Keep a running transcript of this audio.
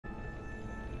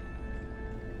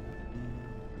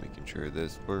making sure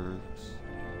this works.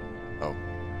 Oh.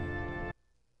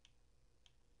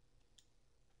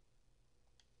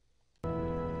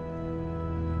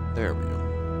 There we go.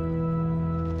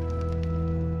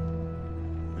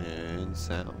 And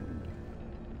sound.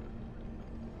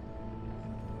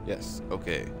 Yes,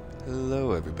 okay.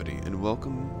 Hello everybody, and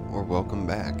welcome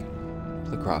back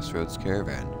to the Crossroads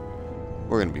Caravan.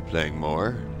 We're going to be playing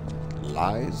more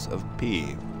Lies of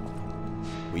P.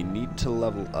 We need to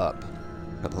level up.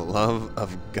 For the love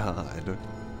of God.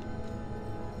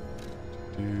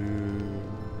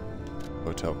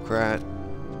 Hotel Krat.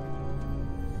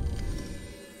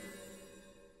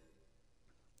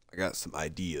 I got some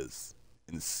ideas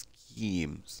and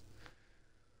schemes.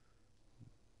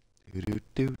 Do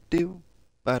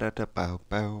ba da da bow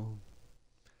bow.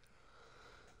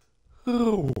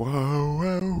 Oh wow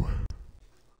wow.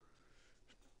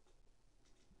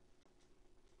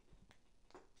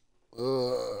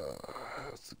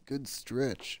 That's a good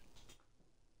stretch.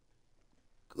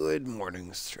 Good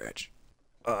morning stretch.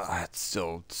 It's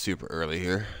still super early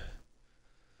here.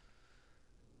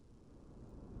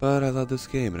 But I love this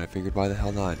game, and I figured why the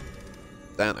hell not.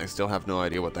 Then I still have no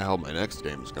idea what the hell my next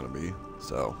game is gonna be.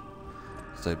 So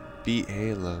I beat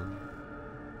Halo.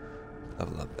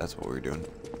 Level up, that's what we're doing.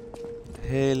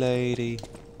 Hey lady.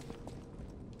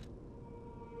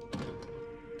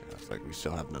 Looks like we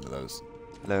still have none of those.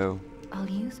 Hello. I'll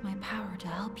use my power to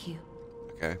help you.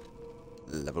 Okay.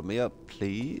 Level me up,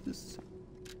 please.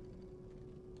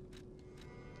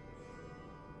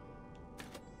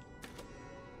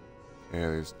 Okay,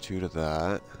 there's 2 to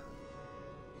that.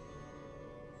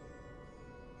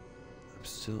 I'm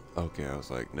still... Okay, I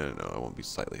was like, no, I won't be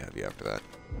slightly heavy after that.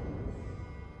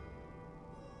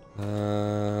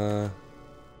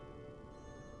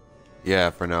 Yeah,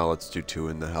 for now, let's do 2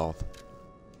 in the health.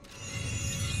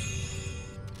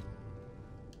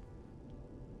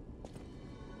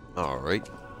 Alright.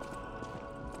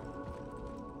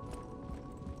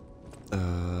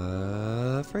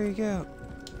 Freak out.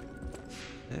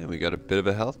 And we got a bit of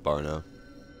a health bar now.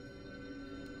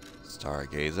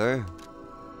 Stargazer.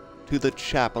 To the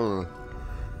chapel.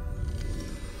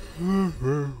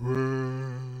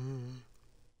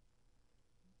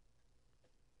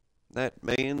 That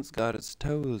man's got his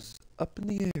toes up in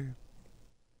the air.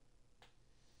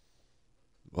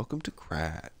 Welcome to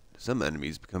Krat. Some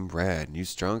enemies become red and use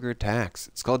stronger attacks.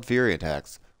 It's called Fury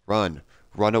attacks. Run.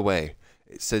 Run away.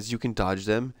 It says you can dodge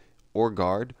them or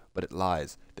guard, but it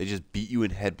lies. They just beat you in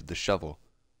the head with the shovel.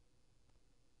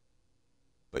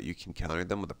 But you can counter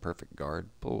them with a perfect guard?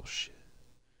 Bullshit.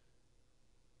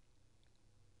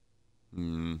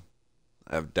 I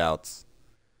have doubts.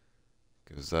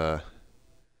 Because, the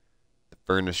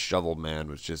furnace shovel man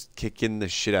was just kicking the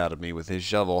shit out of me with his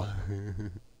shovel.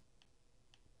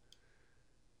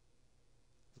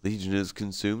 Legion is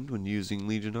consumed when using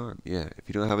Legion Arm. Yeah, if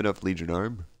you don't have enough Legion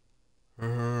Arm.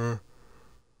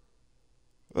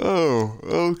 Oh,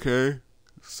 okay.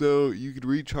 So you could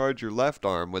recharge your left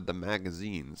arm with the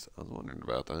magazines. I was wondering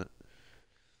about that.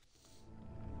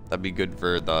 That'd be good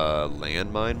for the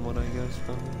landmine one, I guess,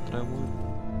 probably, that I want.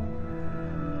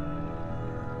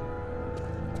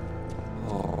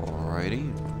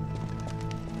 Alrighty.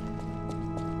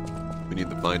 We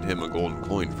need to find him a golden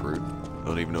coin fruit. I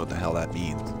don't even know what the hell that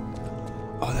means.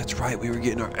 Oh, that's right. We were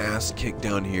getting our ass kicked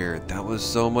down here. That was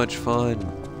so much fun.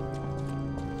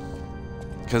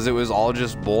 Because it was all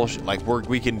just bullshit. Like,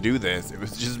 we can do this. It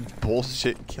was just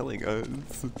bullshit killing us.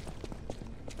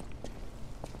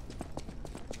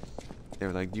 They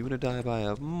were like, do you want to die by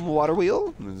a water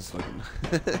wheel? And it's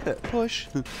like, push.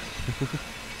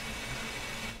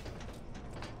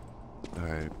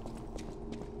 Alright.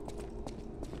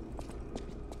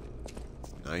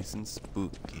 Nice and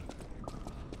spooky.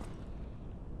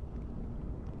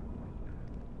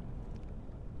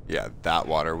 Yeah, that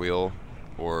water wheel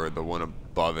or the one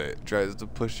above it tries to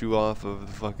push you off of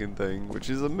the fucking thing, which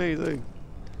is amazing.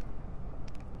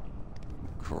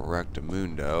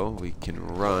 Correctamundo. We can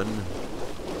run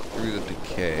through the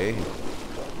decay.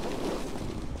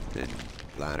 Then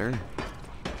ladder.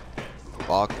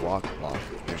 Walk.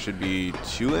 There should be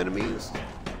 2 enemies.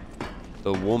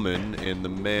 The woman and the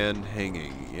man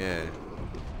hanging, yeah.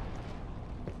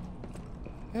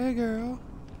 Hey girl,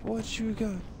 what you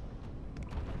got?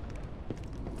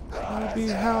 I'll be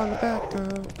howling back,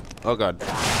 girl. Oh god.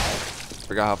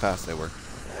 Forgot how fast they were.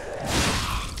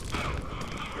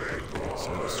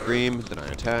 So scream, then I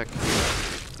attack.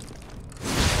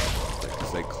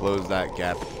 Because they close that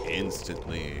gap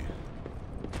instantly.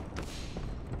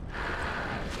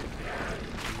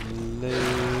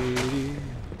 Lady.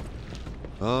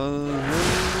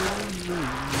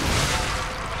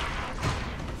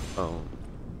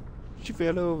 She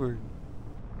fell over.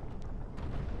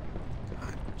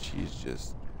 God, she's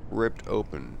just ripped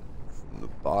open from the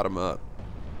bottom up.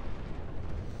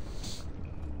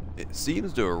 It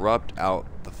seems to erupt out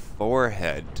the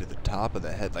forehead to the top of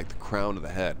the head, like the crown of the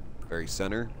head, very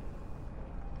center.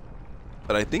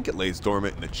 But I think it lays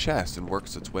dormant in the chest and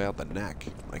works its way out the neck.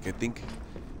 Like, I think...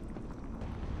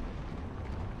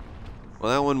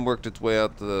 Well, that one worked its way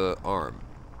out the arm.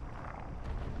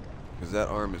 Because that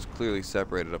arm is clearly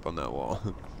separated up on that wall.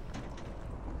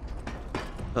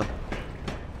 Huh.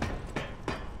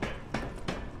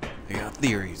 I got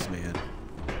theories, man.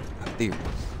 I got theories.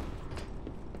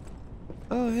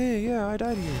 Oh, hey, yeah, I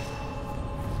died here.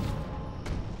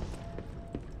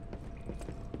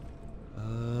 I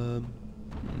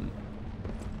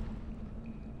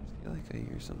feel like I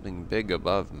hear something big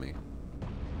above me.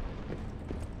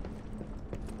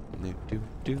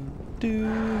 Just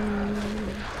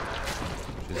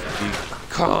be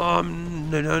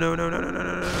calm.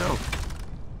 No.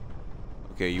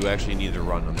 Okay, you actually need to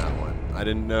run on that one. I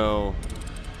didn't know.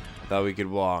 I thought we could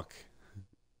walk.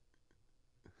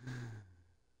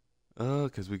 Oh,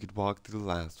 because we could walk through the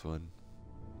last one.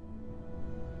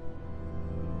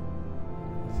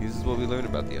 See, this is what we learned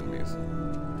about the enemies.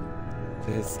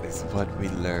 This is what we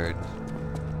learned.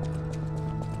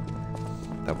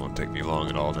 That won't take me long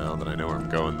at all now that I know where I'm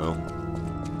going, though.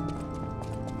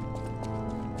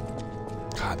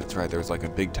 God, that's right. There was like a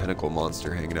big tentacle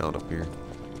monster hanging out up here.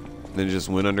 And then it just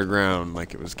went underground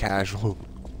like it was casual.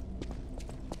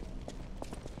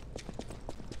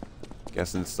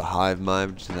 Guessing it's the hive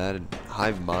mind to that, and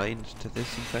hive mind to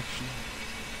this infection.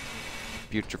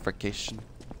 Putrefaction.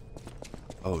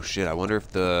 Oh shit! I wonder if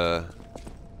the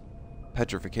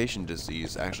petrification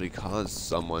disease actually caused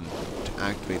someone to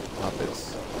activate the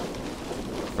puppets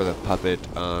for the puppet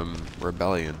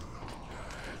rebellion.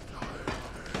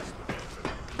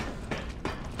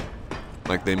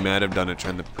 Like they might have done it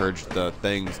trying to purge the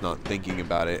things, not thinking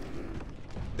about it.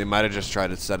 They might have just tried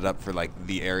to set it up for like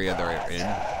the area they're in.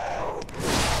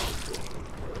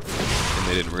 And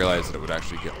they didn't realize that it would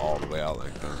actually get all the way out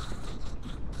like that.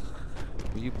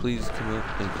 Will you please come out?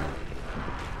 Thank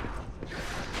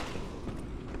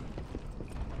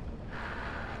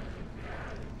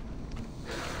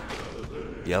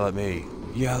you. Yell at me.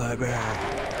 Yell at me.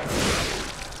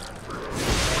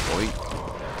 Boy.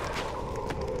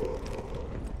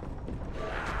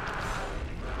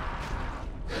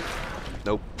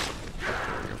 Nope.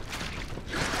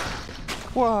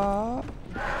 What?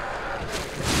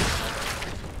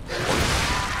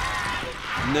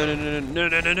 No.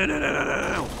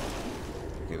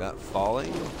 Okay, that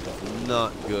falling is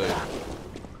not good.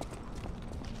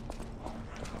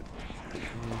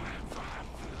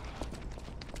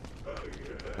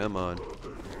 Come on.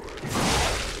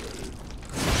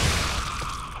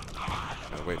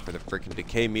 Gotta wait for the freaking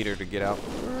decay meter to get out.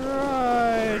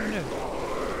 Run!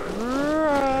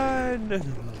 Run!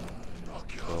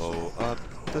 Go up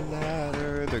the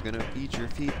ladder. They're gonna beat your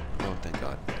feet. Oh, thank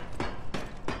God.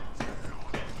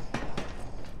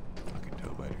 Fucking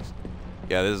toe biters.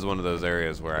 Yeah, this is one of those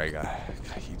areas where you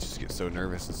just get so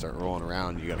nervous and start rolling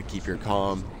around. You gotta keep your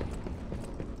calm.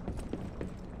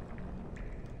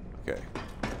 Okay.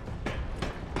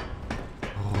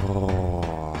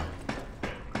 Oh.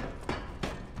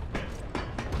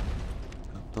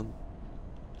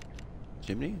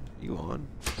 Chimney? You on?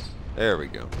 There we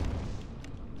go.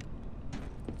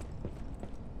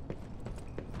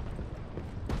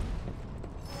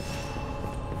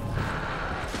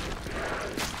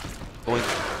 Boink.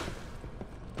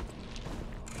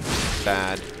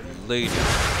 Bad lady.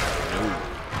 No.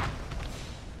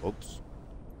 Oops.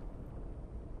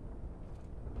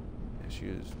 She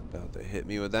was about to hit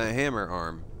me with that hammer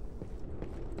arm.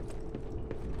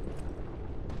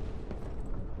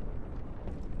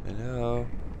 Hello.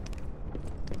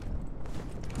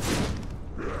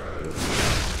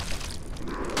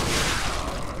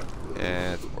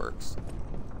 Yeah, it works.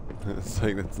 It's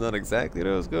like, that's not exactly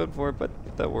what I was going for, but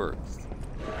that works.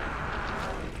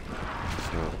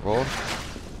 So, roll.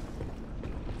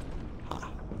 Ah.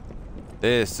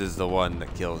 This is the one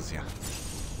that kills you.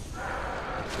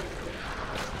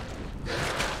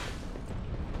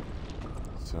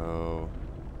 So...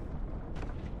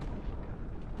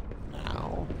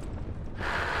 now...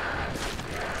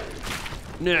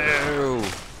 No!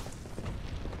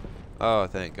 Oh,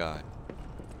 thank God.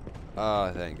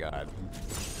 Oh, thank God.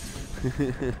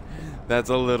 That's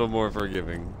a little more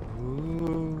forgiving.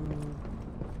 Ooh.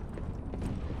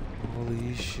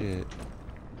 Holy shit.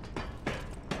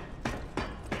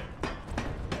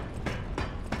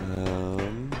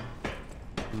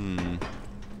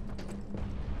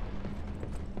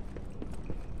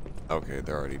 Okay,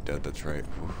 they're already dead, that's right.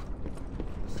 Whew.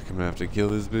 I'm gonna have to kill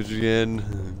this bitch again.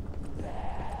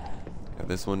 Yeah,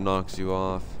 this one knocks you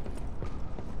off.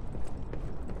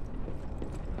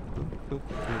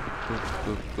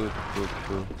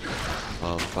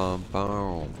 Bum, bum,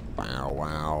 bum. Bow,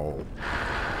 wow.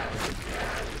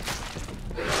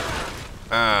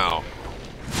 Ow.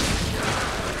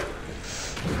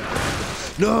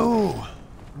 No!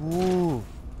 Woo.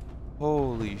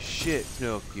 Holy shit,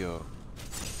 Pinocchio.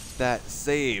 That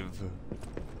save.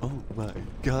 Oh my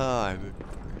god.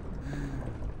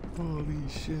 Holy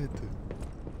shit.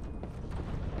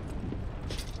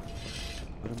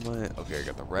 What am I? Okay, I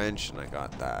got the wrench and I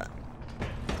got that.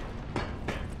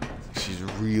 She's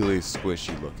really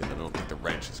squishy looking. I don't think the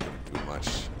wrench is going to do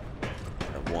much.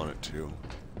 I want it to.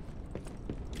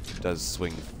 It does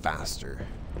swing faster.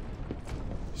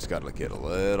 Just got to get a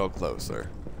little closer.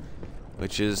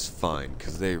 Which is fine,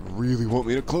 because they really want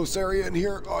me in a close area in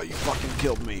here. Oh, you fucking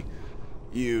killed me.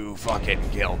 You fucking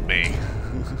killed me.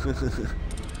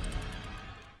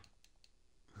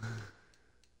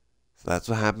 So that's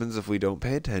what happens if we don't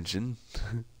pay attention.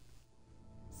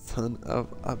 Son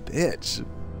of a bitch.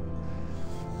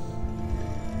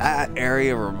 That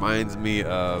area reminds me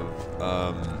of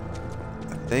a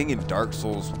thing in Dark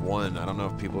Souls 1. I don't know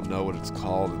if people know what it's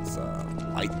called. It's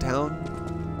Light Town.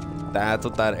 That's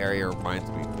what that area reminds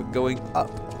me of, but going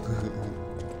up.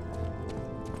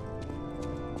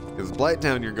 Because Blight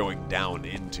Town you're going down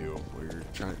into. Where you're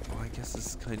trying. Oh, I guess this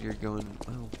is kind of you're going.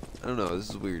 Well, I don't know. This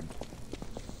is weird.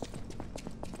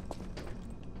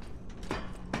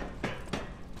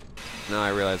 Now I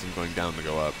realize I'm going down to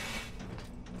go up.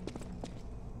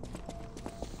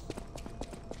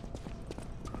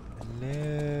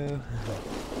 Hello.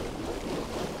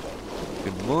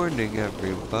 Good morning,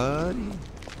 everybody.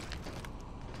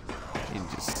 You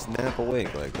can just snap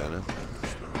awake like that, huh?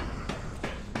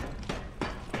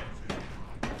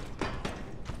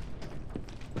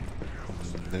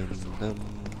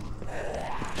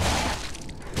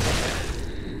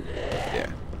 Yeah,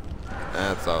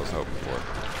 that's what I was hoping for.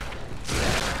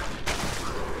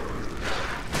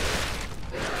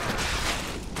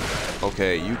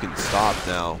 Okay, you can stop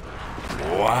now.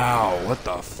 Wow, what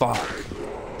the fuck?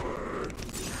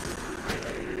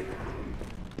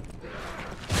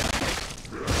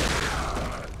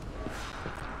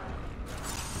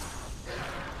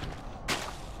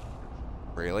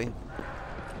 Really?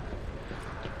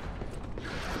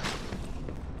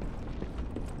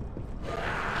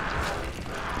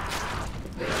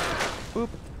 Boop.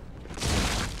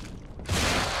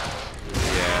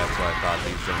 Yeah, that's why I thought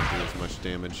these don't do as much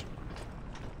damage.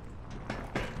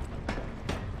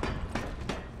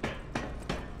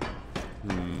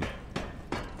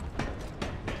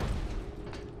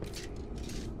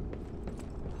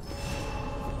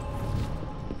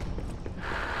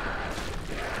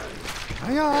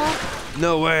 Hiya!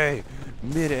 No way!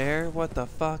 Mid-air? What the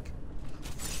fuck?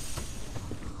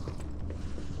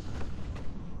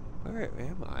 Where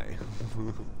am I?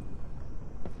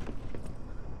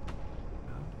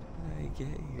 How did I get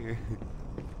here?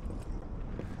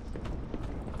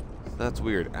 That's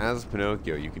weird. As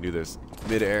Pinocchio, you can do this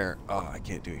mid-air. Oh, I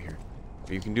can't do it here.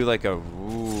 But you can do like a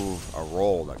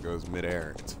roll that goes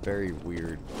mid-air. It's very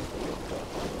weird.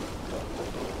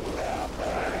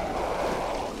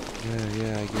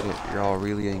 Yeah, I get it. You're all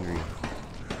really angry.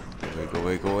 Go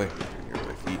away, go away. Here are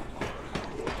my feet.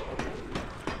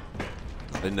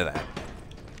 Not into that.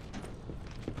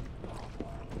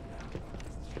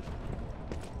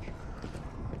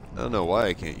 I don't know why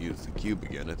I can't use the cube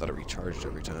again. I thought it recharged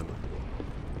every time.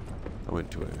 I went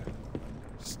to a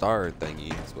star thingy,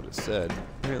 that's what it said.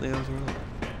 Apparently I was wrong.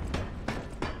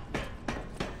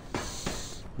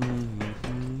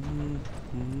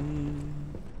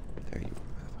 There you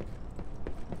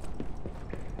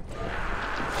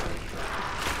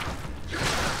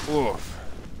are. Oof.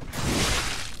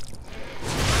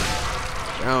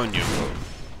 Down you go.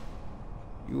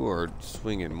 You are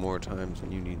swinging more times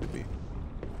than you need to be.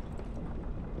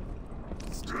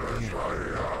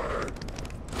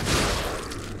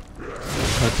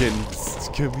 Fucking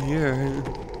come here.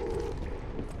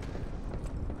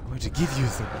 I want to give you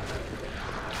some.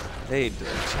 Hey, to the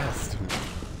chest.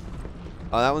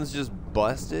 Oh, that one's just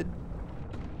busted?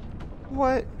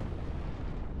 What?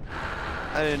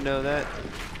 I didn't know that.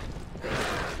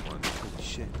 Holy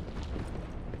shit.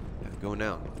 Yeah, go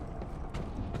now.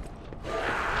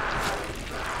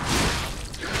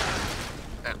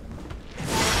 Ow.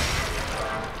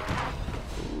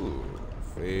 Ooh,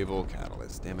 Fable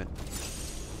Catalyst, damn it.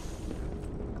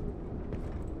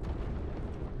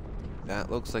 That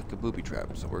looks like a booby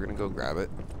trap, so we're gonna go grab it.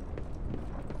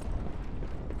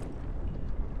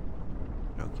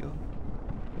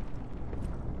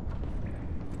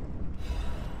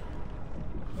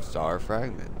 star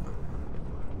fragment.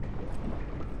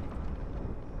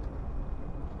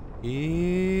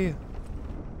 I'm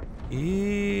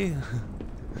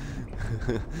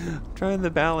trying to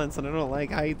balance and I don't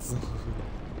like heights.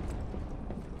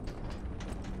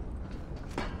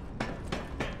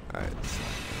 Alright, so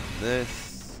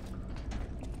this.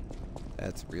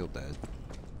 That's real dead.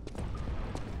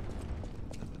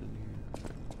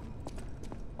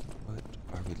 What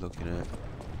are we looking at?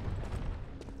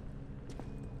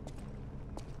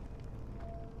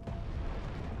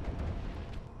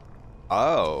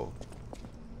 Oh.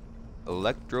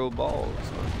 Electro balls.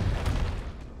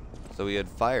 So we had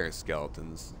fire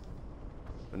skeletons.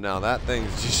 But now that thing's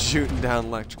just shooting down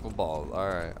electrical balls.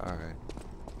 Alright, alright.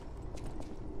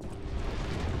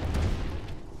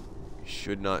 We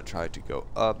should not try to go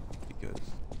up because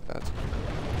that's...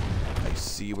 I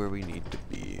see where we need to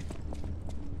be.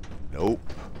 Nope.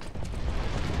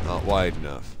 Not wide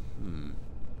enough.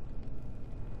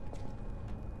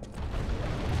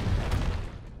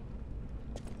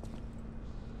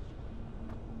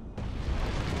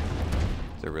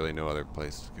 Is there really no other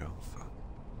place to go? Fuck.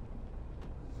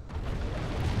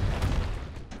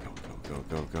 Go, go, go,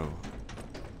 go, go.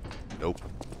 Nope.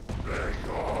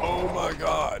 Oh my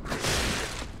god.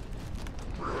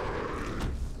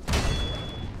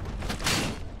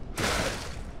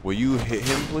 Will you hit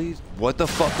him, please? What the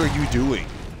fuck are you doing?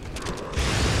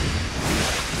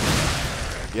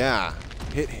 Yeah,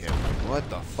 hit him. What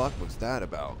the fuck was that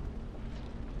about?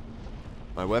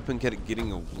 My weapon kept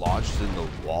getting lodged in the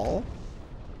wall?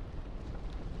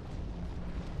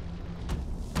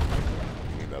 I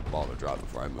need that ball to drop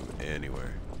before I move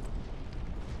anywhere.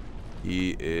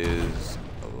 He is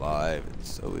alive, and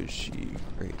so is she.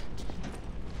 Great.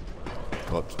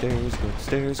 Go upstairs, go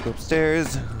upstairs, go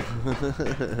upstairs.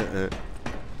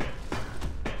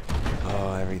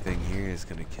 Oh, everything here is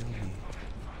gonna kill me.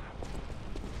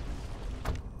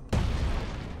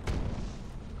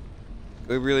 Could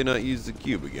we really not use the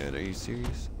cube again? Are you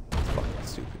serious? That's fucking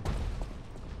stupid.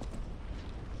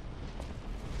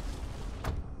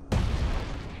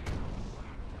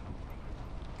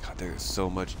 God, there is so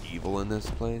much evil in this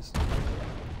place.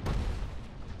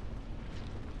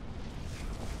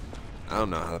 I don't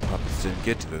know how the puppets didn't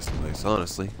get to this place,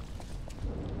 honestly.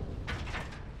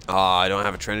 Ah, I don't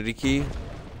have a Trinity key?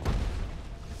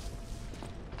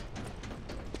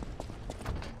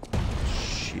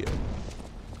 Shit.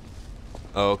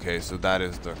 Oh, okay, so that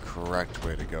is the correct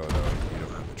way to go, though. You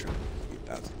don't have a Trinity key.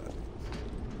 That's what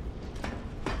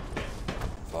that is.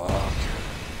 Fuck.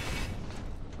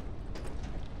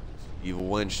 Evil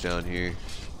wench down here.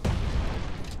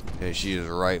 Hey, she is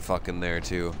right fucking there,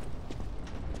 too.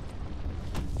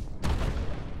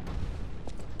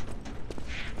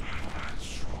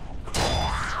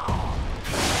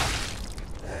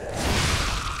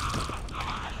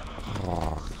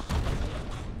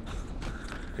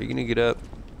 Are you gonna get up?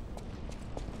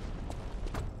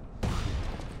 I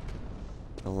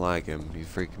don't like him. He's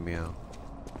freaking me out.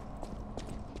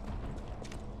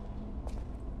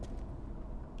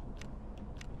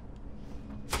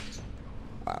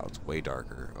 Wow, it's way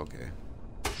darker. Okay.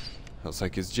 I was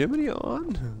like, is Jiminy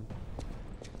on?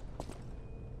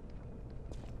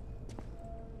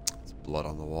 It's blood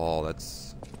on the wall.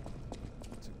 That's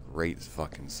a great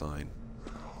fucking sign.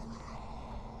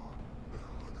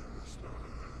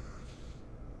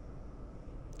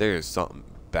 There's something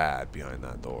bad behind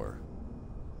that door.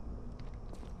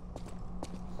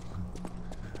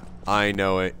 I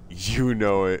know it. You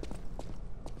know it.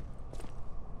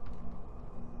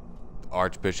 The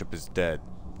Archbishop is dead.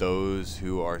 Those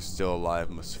who are still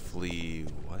alive must flee.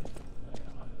 What?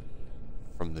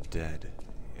 From the dead.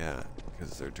 Yeah,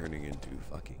 because they're turning into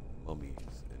fucking mummies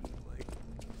and like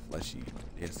fleshy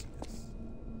nastiness.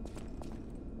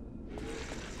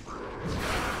 I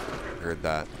heard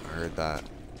that. I heard that.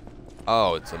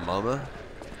 Oh, it's a mama?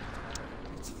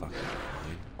 It's fucking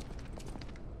fine.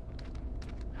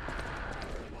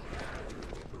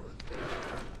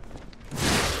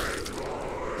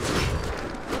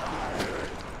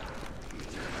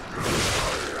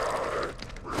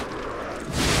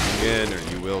 Again, or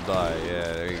you will die.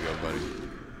 Yeah, there you go, buddy.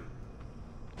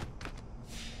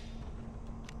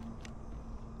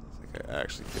 I think I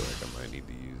actually feel like I might need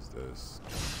to use this.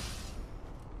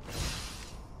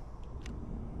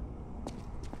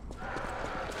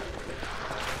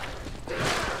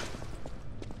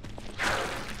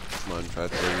 Come on, try to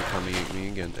throw your tummy at me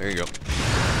again. There you go.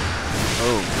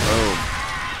 Boom, boom.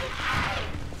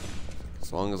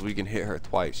 As long as we can hit her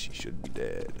twice, she should be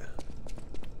dead.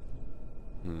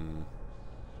 A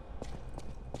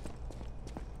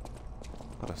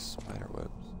lot of spider webs.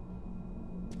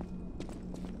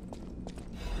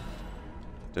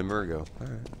 Dim ergo.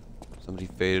 Alright. Somebody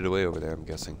faded away over there, I'm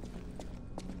guessing.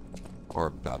 Or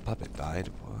a puppet died.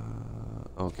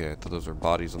 Okay, I thought those were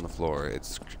bodies on the floor.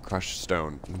 It's crushed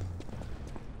stone.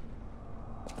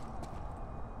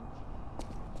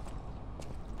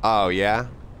 Oh, yeah?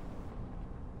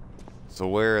 So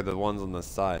where are the ones on the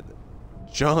side?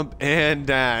 Jump and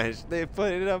dash. They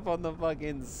put it up on the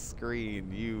fucking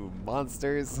screen, you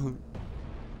monsters.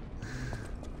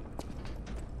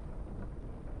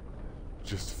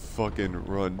 Just fucking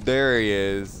run. There he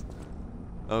is.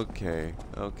 Okay,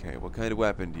 okay. What kind of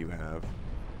weapon do you have?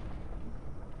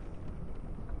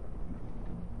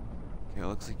 Okay, it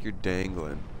looks like you're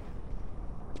dangling.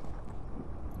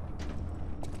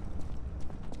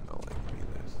 I don't like any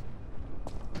of this.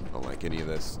 I don't like any of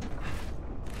this.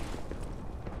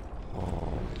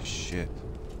 Holy shit.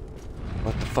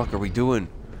 What the fuck are we doing?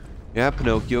 Yeah,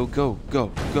 Pinocchio, go,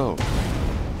 go, go.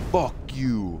 Fuck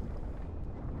you.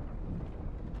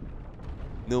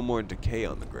 No more decay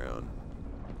on the ground.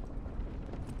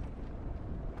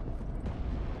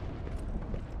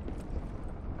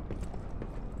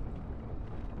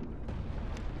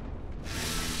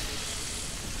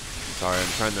 Sorry, I'm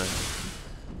trying to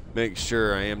make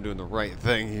sure I am doing the right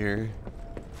thing here.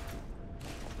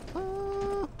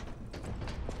 I'm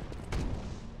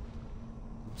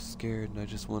scared and I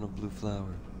just want a blue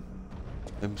flower.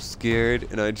 I'm scared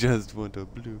and I just want a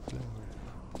blue flower.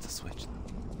 It's a switch.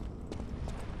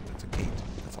 That's a gate.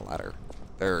 That's a ladder.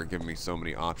 They're giving me so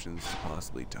many options to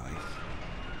possibly die.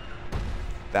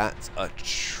 That's a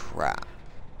trap.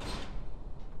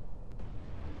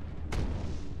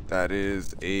 That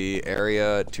is a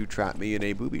area to trap me in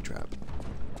a booby trap.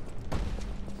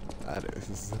 That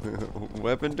is.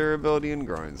 Weapon durability and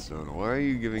grindstone. Why are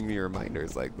you giving me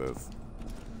reminders like this?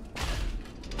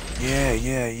 Yeah,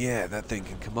 yeah, yeah. That thing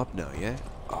can come up now, yeah?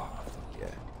 Oh, fuck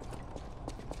yeah.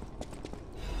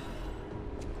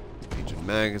 Ancient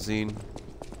magazine.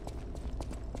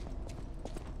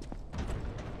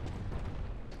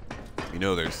 You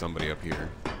know there's somebody up here.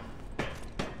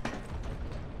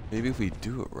 Maybe if we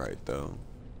do it right, though.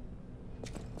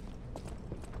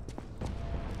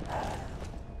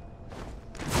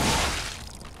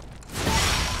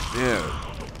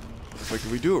 Yeah. It's like if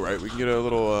we do it right, we can get a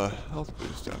little health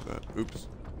boost out of that. Oops.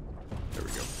 There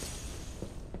we go.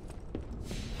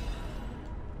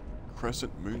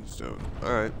 Crescent moonstone.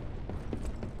 Alright.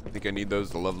 I think I need those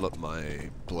to level up my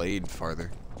blade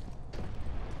farther.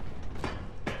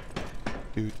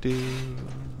 Doo-doo.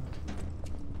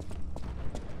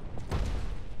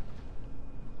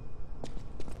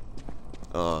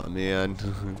 Oh man.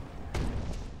 Don't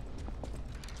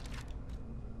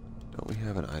we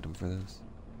have an item for this?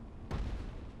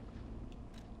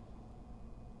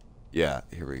 Yeah,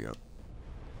 here we go.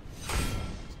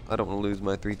 I don't want to lose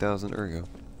my 3,000 ergo.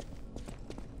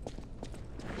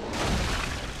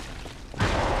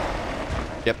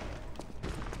 Yep.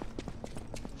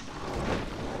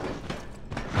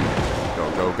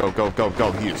 Go, go, go, go, go,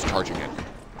 go. He is charging it.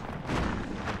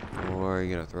 Or are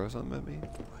you gonna throw something at me?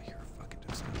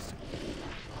 Disgusting.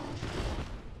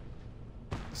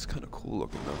 This is kind of cool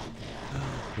looking though.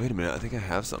 Wait a minute, I think I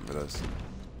have something for this.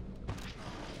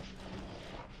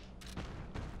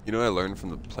 You know what I learned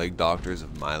from the plague doctors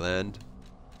of my land?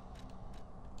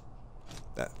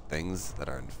 That things that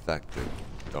are infected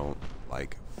don't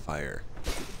like fire.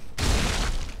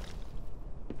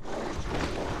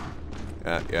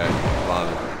 Yeah, bomb.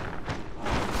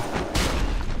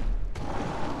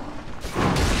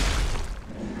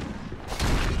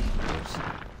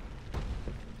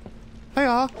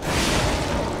 Hiya!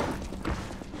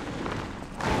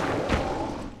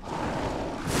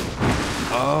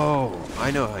 Oh,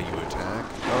 I know how you attack.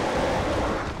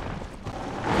 Okay.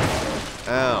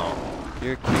 Ow.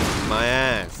 You're kicking my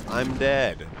ass. I'm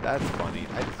dead. That's funny.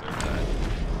 I deserve that.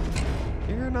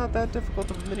 You're not that difficult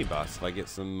of a mini-boss if I get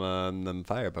some them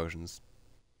fire potions.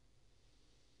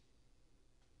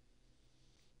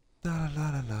 La la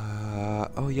la la.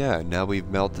 Oh yeah, now we've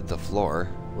melted the floor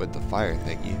with the fire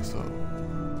thingy, so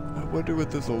I wonder what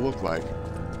this will look like.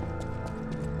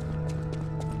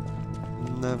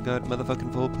 I've got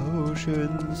motherfucking full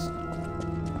potions.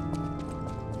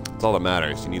 That's all that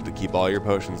matters. You need to keep all your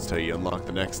potions till you unlock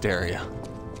the next area.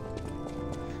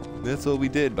 That's what we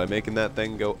did by making that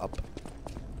thing go up.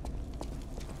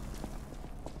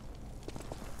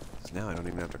 So now I don't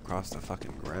even have to cross the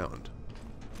fucking ground.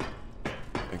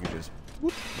 I can just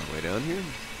whoop my way down here.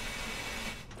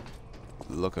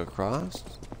 Look across.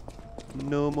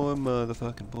 No more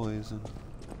motherfucking poison.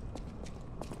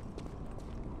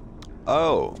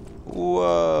 Oh.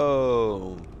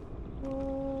 Whoa.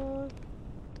 What?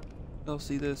 Oh,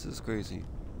 see, this is crazy.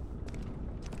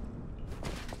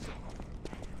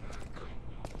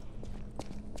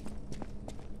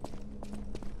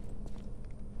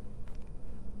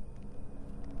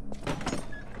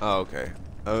 Oh, okay.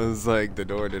 I was like, the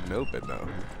door didn't open though.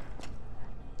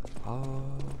 Oh.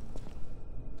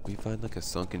 We find like a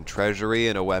sunken treasury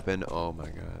and a weapon. Oh my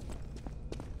god.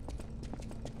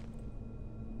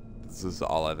 This is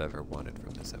all I've ever wanted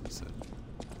from this episode.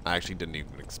 I actually didn't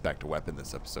even expect a weapon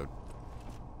this episode.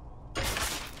 So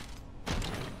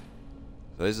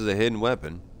this is a hidden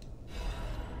weapon.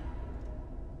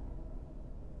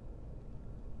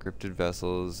 Cryptid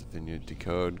vessels, vineyard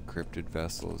decode, cryptid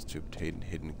vessels to obtain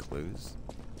hidden clues.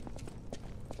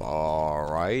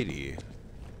 Alrighty.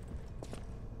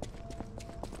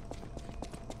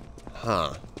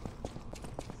 Huh.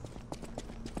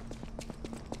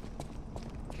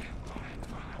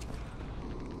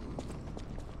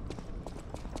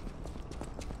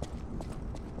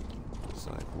 It's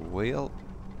like, well.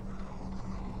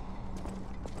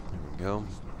 There we go.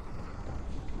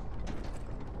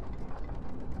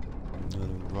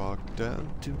 Rock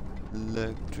down to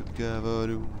electric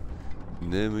avenue,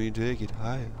 and then we take it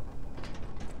higher.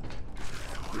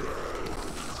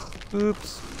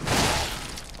 Oops.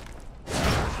 I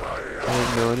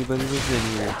didn't know anybody was in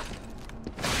here.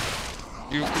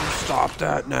 You can stop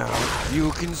that now.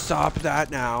 You can stop that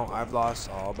now. I've lost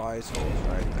all my souls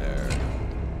right there.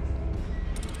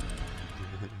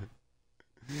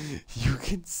 You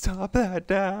can stop that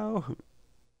now.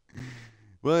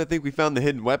 Well, I think we found the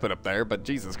hidden weapon up there, but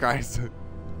Jesus Christ.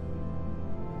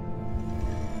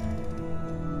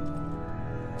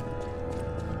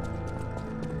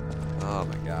 Oh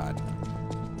my god.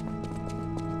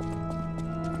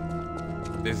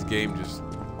 This game just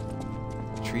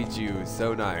treats you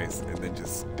so nice and then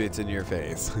just spits in your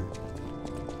face.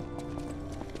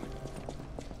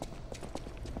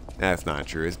 That's not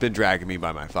true. It's been dragging me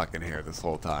by my fucking hair this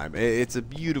whole time. It's a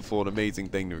beautiful and amazing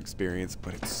thing to experience,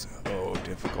 but it's so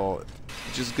difficult.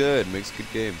 Which is good. Makes a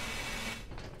good game.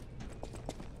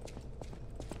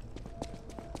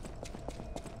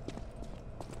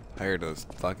 Tired of those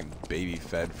fucking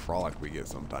baby-fed frolic we get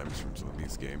sometimes from some of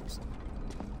these games.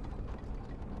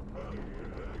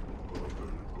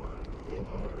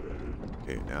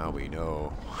 Okay, now we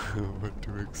know what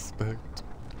to expect.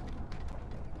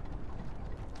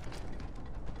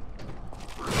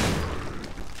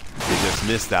 You just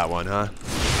missed that one, huh?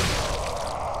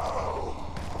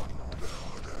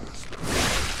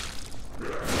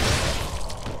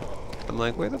 I'm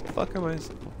like, where the fuck am I?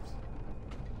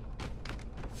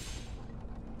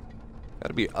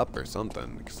 Gotta be up or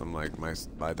something, because I'm like,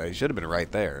 they should have been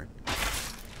right there.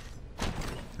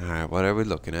 Alright, what are we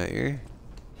looking at here?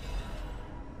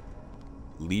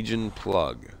 Legion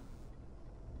plug.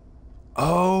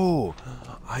 Oh!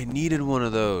 I needed one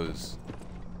of those.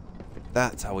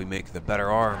 That's how we make the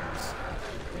better arms.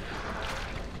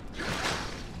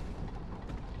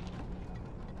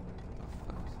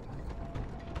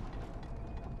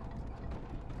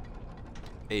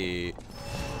 Hey.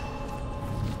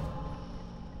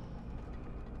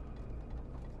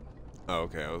 Oh,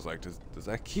 okay, I was like, does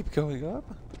that keep going up?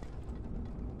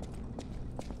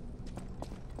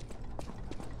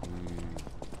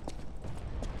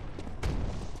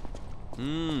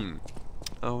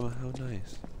 Oh, how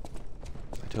nice.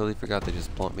 I totally forgot they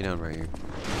just plumped me down right here.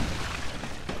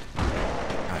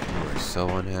 God, you are so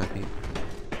unhappy.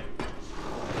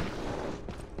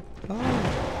 Oh.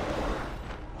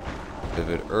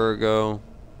 Vivid ergo.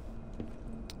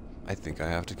 I think I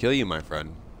have to kill you, my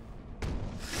friend.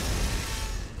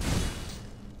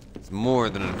 It's more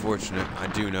than unfortunate, I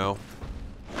do know.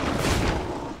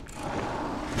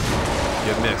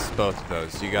 You missed both of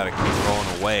those. You gotta keep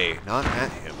rolling away, not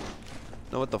at him.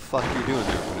 Know what the fuck you're doing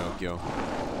there, Pinocchio.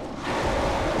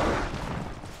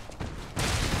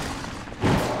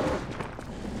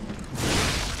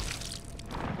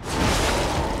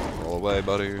 Roll away,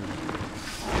 buddy.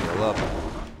 Roll up.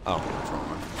 Oh, that's wrong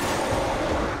one.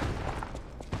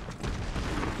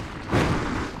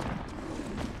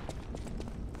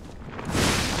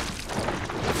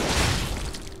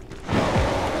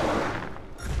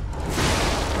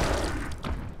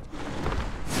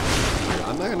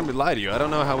 I'm not gonna lie to you. I don't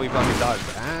know how we fucking dodged.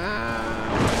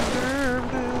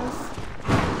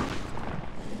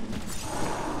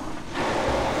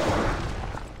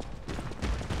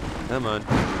 Come on.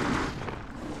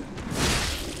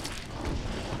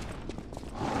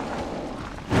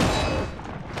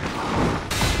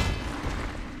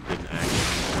 Didn't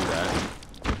actually do that.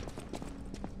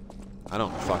 I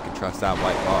don't fucking trust that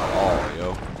white bar at all,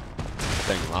 yo. That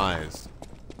thing lies.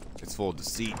 It's full of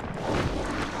deceit.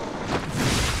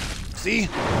 See?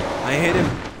 I hit him.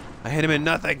 I hit him in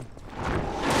nothing.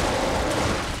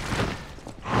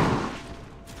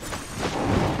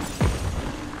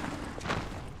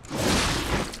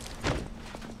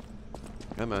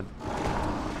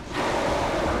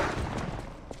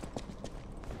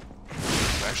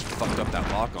 actually fucked up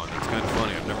that lock on. It's kind of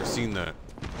funny. I've never seen that.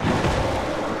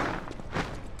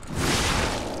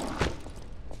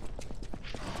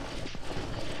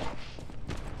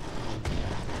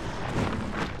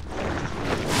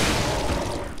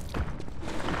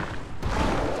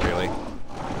 Really?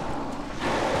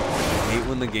 I hate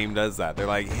when the game does that. They're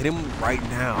like, hit him right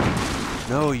now.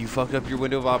 No, you fucked up your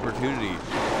window of opportunity.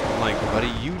 I'm like,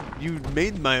 buddy, you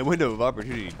made my window of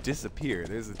opportunity disappear.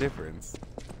 There's a difference.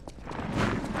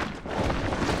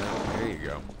 Oh, there you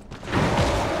go.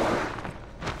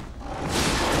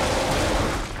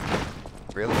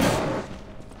 Really?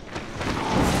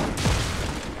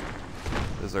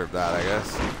 Deserve that, I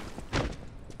guess.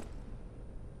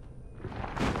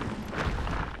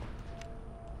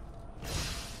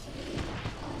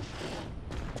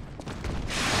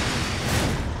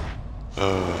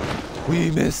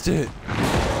 We missed it.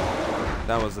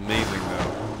 That was amazing,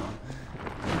 though.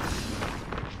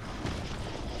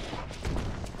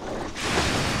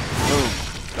 Boom.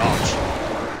 Dodge.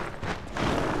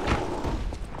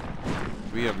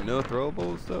 We have no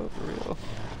throwables, though, for real.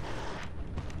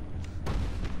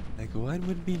 Like, one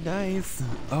would be nice.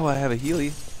 Oh, I have a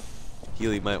Healy.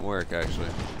 Healy might work, actually.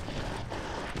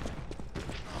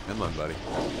 Come on, buddy.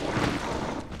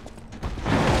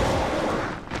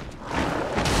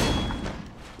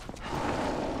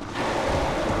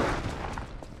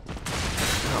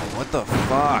 What the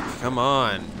fuck? Come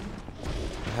on.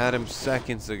 I had him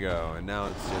seconds ago, and now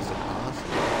it's just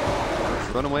impossible.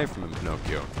 Just run away from him,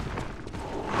 Pinocchio.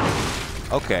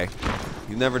 Okay.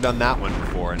 You've never done that one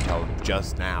before until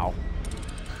just now.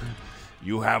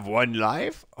 You have one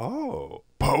life? Oh.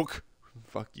 Poke.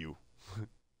 Fuck you.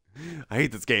 I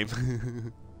hate this game.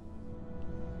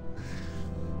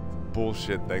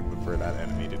 Bullshit thing for that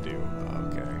enemy to do.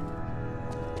 Okay.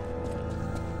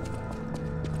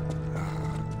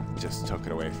 Just took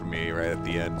it away from me right at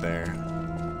the end there.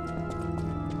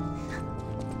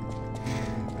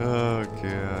 Oh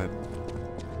god.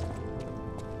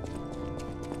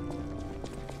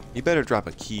 You better drop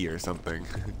a key or something.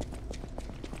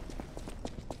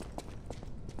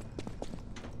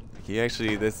 He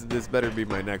actually, this better be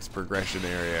my next progression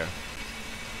area.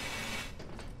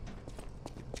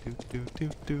 Do do do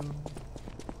do.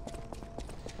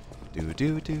 Do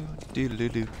do do do do do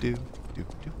do do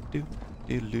do do.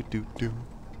 Do-do-do-do.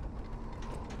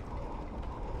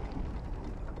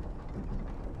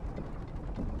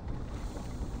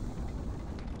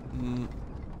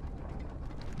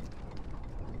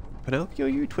 Pinocchio,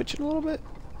 you twitching a little bit?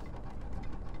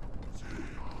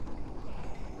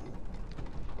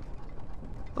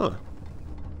 Huh.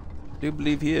 Do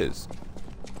believe he is.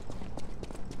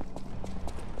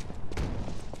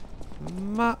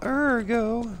 My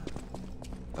ergo.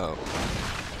 Oh.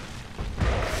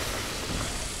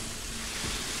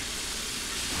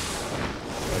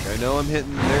 I know I'm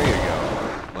hitting, there you go.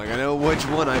 Like I know which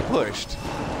one I pushed.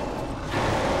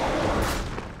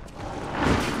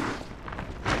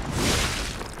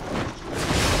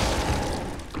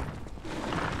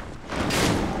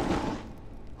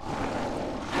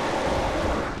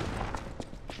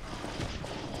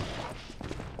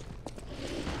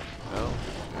 Well,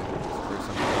 for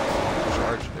something else to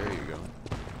charge, there you go.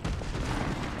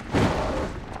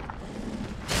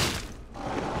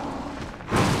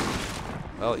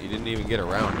 Well, you didn't even get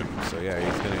around him, so yeah,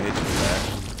 he's gonna hit you with that.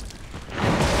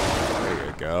 There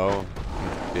you go.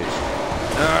 Bitch.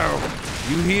 No!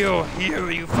 You heal,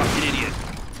 you fucking idiot!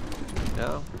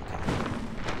 No?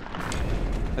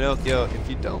 Pinocchio, if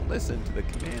you don't listen to the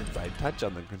commands I touch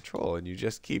on the control and you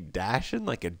just keep dashing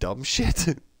like a dumb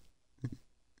shit.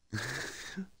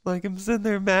 Like I'm sitting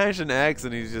there mashing X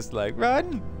and he's just like,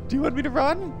 run! Do you want me to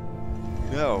run?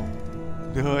 No.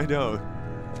 No, I don't.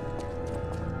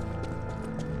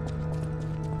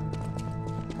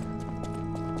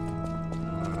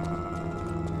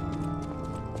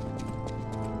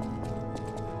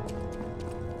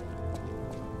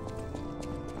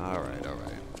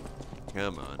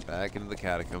 Come on, back into the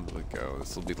catacombs we go.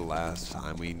 This will be the last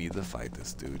time we need to fight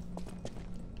this dude.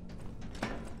 I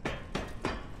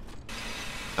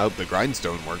hope the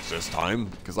grindstone works this time,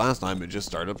 because last time it just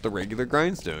started up the regular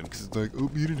grindstone, because it's like,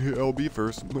 oh, you didn't hit LB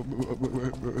first.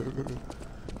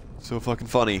 So fucking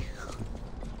funny.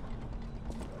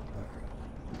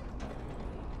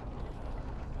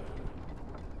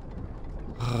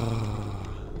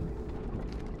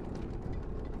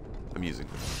 I'm using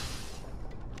this.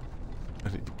 I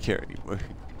don't even care anymore.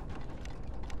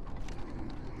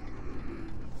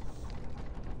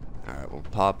 Alright, we'll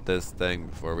pop this thing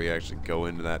before we actually go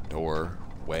into that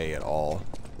doorway at all.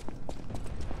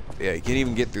 Yeah, you can't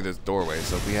even get through this doorway,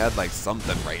 so if we had like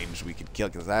something ranged, we could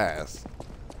kick his ass.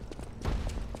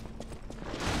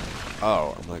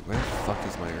 Oh, I'm like, where the fuck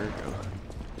is my ergo?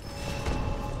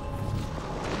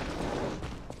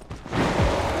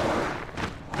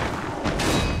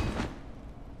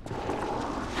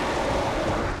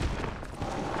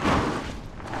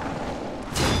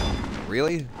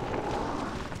 Really?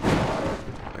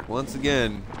 Like, once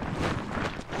again.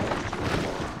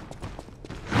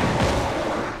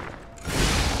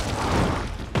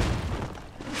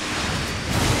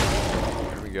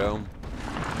 There we go.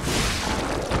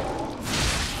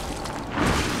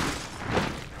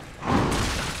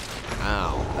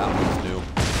 Ow, that one was new.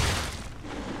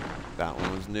 That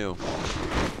one was new.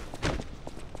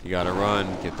 You gotta run,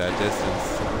 get that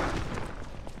distance.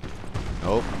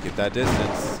 Oh, get that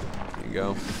distance. There you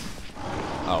go.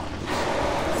 Oh.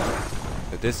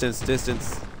 The distance.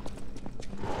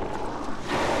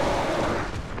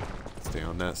 Stay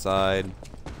on that side.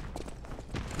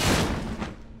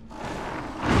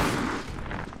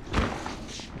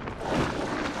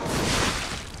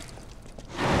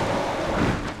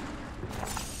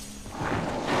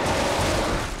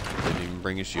 Didn't even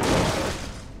bring a shield up.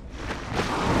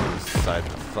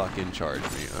 Decided to fucking charge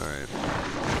me. Alright.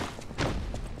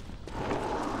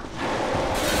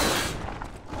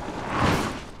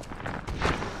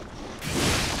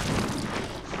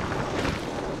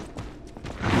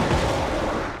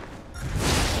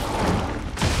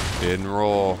 Didn't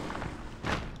roll.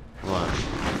 Come on.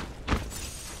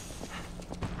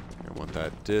 I want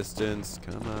that distance.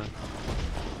 Come on.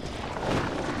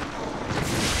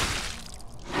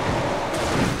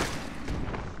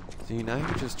 See, now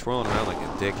you're just twirling around like a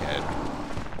dickhead.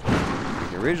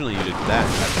 Like, originally you did that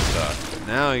type of stuff, but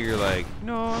now you're like,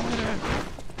 no, I'm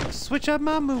gonna switch up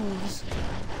my moves.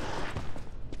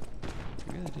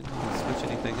 I really didn't want to switch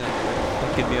anything up. You're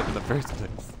fucking me up in the first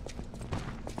place.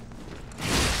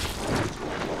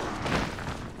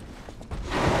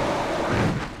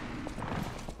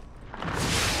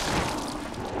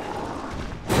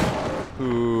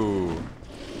 Ooh.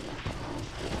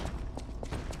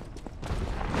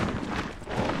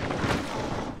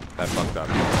 I fucked up.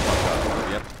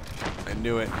 Yep. I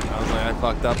knew it. I was like, I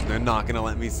fucked up. They're not gonna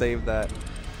let me save that.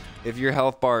 If your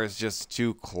health bar is just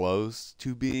too close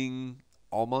to being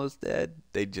almost dead,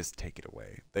 they just take it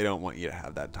away. They don't want you to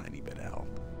have that tiny bit of health.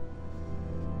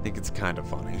 I think it's kind of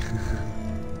funny.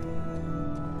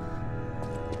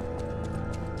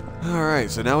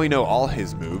 Alright, so now we know all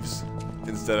his moves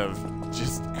instead of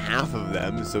just half of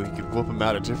them, so he can whoop him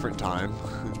out a different time.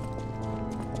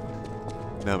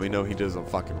 Now we know he does a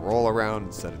fucking roll around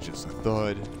instead of just a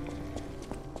thud.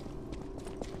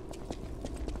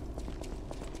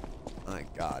 My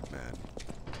god, man.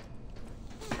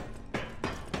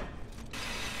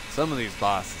 Some of these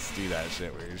bosses do that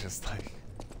shit where you're just like,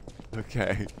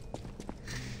 okay.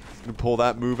 He's gonna pull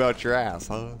that move out your ass,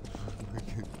 huh?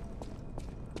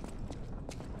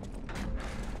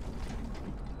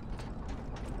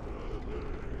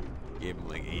 Gave him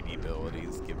like 80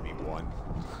 abilities, give me one.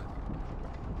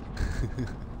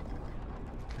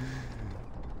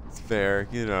 It's fair,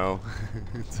 you know.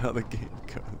 It's how the game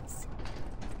goes.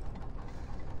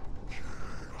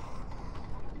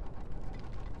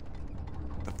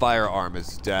 The firearm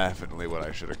is definitely what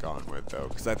I should have gone with, though,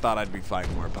 because I thought I'd be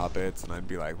fighting more puppets, and I'd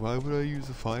be like, why would I use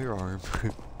a firearm?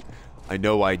 I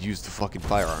know I'd use the fucking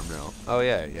firearm now. Oh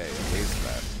yeah, taste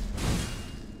that.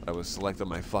 I was selecting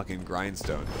my fucking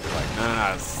grindstone. They're like,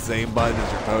 no, it's the same button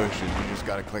as your potion. You just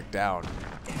gotta click down.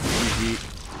 Eat.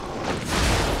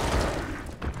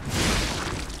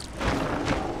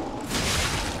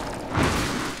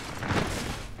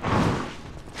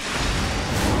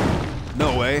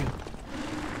 No way.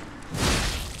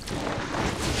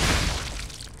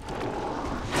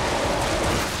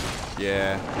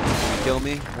 Yeah. Kill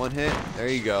me. One hit. There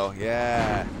you go.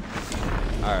 Yeah.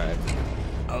 Alright.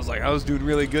 I was like, I was doing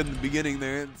really good in the beginning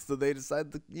there, so they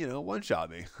decided to, you know, one-shot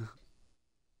me.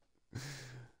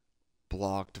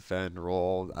 Block, defend,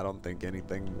 roll. I don't think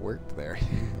anything worked there.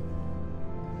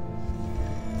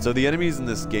 So the enemies in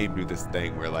this game do this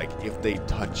thing where, like, if they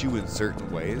touch you in certain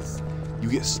ways, you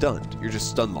get stunned. You're just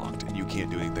stun locked, and you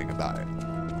can't do anything about it.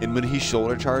 And when he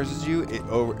shoulder charges you,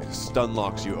 it stun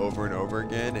locks you over and over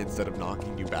again instead of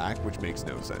knocking you back, which makes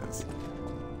no sense.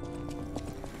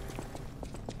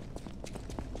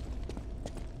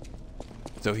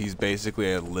 So he's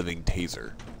basically a living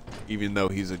taser, even though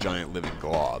he's a giant living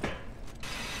glob.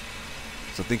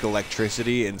 So think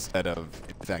electricity instead of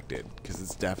infected, because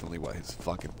it's definitely what his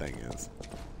fucking thing is.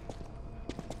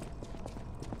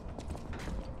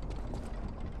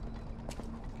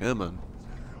 Come on.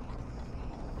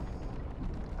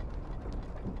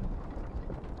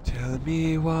 Tell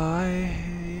me why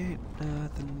ain't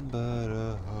nothing but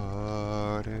a heart.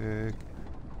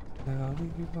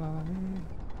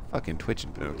 Fucking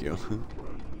twitching, Pinocchio.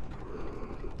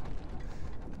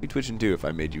 Be twitching too if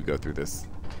I made you go through this.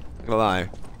 Not gonna lie.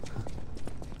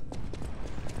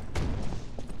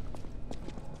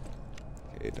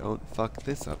 Okay, don't fuck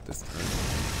this up this time.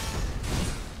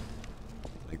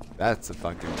 Like, that's a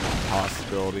fucking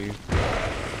possibility.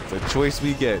 It's a choice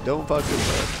we get. Don't fuck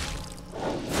this up.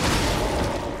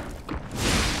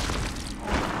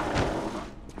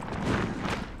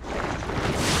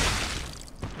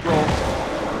 Roll.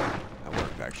 That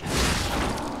worked, actually.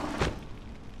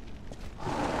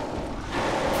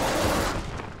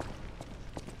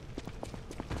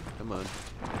 Come on.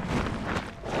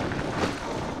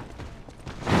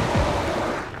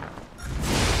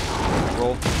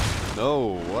 Roll.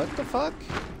 No, what the fuck?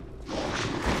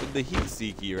 With the heat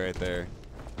seeky right there.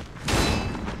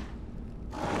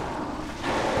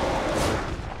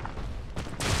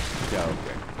 Yeah,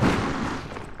 okay.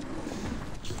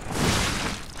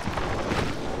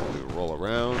 We roll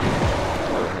around. Go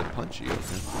ahead, punch you,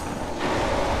 okay.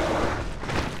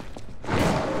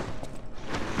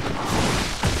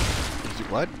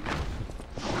 What?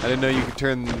 I didn't know you could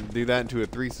do that into a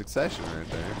 3 succession right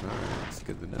there. Alright, that's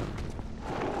good to know.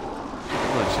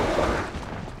 Come on, shit fucker.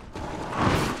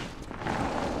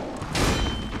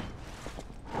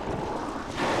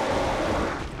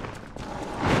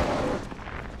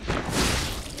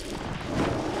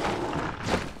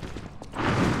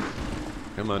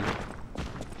 Come on.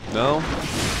 No?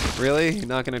 Really? You're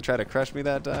not gonna try to crush me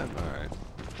that time? Alright.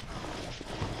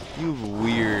 You have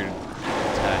weird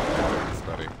attack patterns,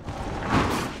 buddy.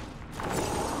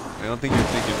 I don't think you're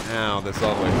thinking, ow, this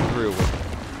all the way through.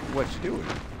 What you doing?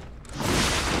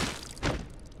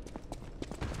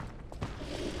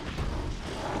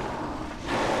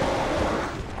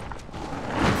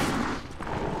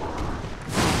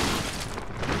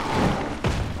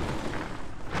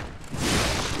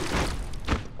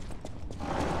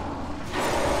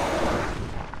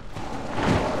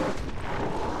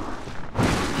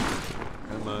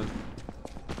 Come on.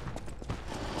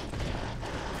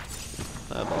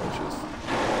 Eyeballs.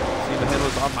 See, the hand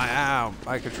was on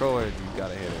my controller. You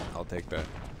gotta hit it. I'll take that.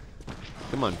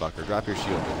 Come on, fucker. Drop your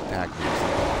shield and attack me or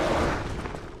something.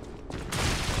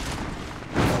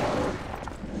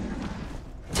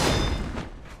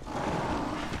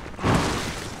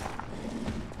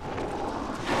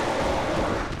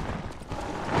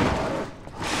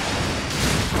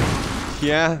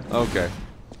 Yeah? Okay.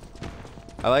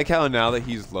 I like how now that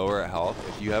he's lower at health,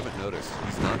 if you haven't noticed,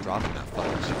 he's not dropping that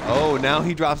fucking shit. Oh, now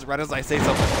he drops it right as I say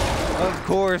something. Of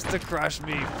course, to crush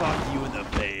me. Fuck you in the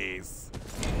face.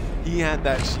 He had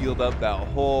that shield up that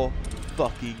whole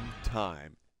fucking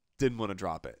time. Didn't want to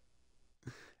drop it.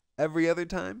 Every other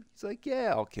time, he's like,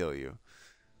 yeah, I'll kill you.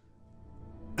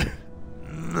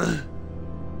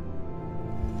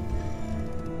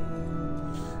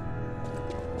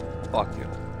 Fuck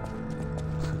him.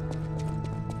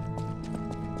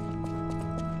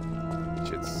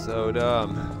 Shit's so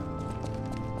dumb.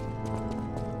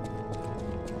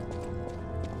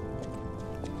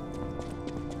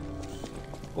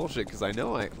 Bullshit, because I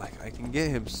know I can get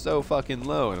him so fucking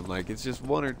low, and I'm like, it's just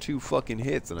 1 or 2 fucking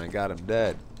hits, and I got him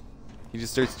dead. He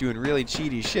just starts doing really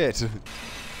cheaty shit.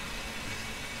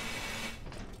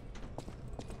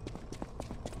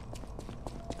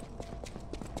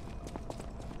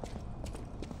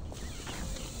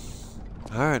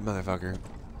 Alright, motherfucker.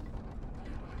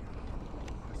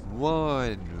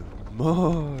 One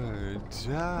more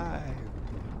time.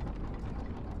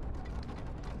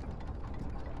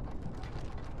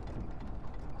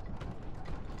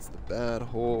 It's the bad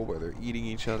hole where they're eating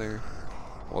each other.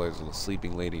 Well, there's a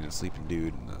sleeping lady and a sleeping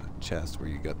dude in the chest where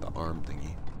you got the arm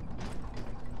thingy.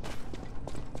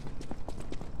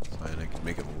 Fine, I can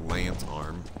make it a lance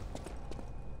arm.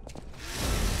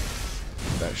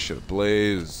 That shit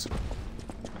ablaze.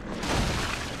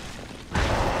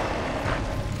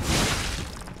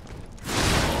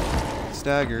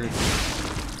 Staggered.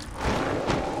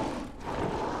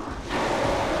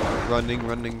 Running.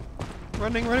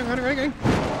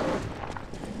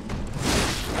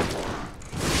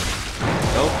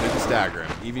 Nope, didn't stagger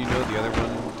him. Even though the other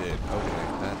one did. Okay,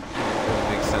 that really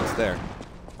makes sense there.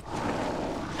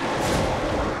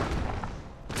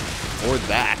 Or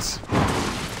that.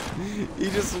 He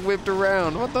just whipped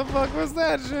around. What the fuck was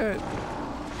that shit?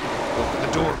 Go for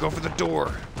the door, go for the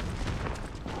door.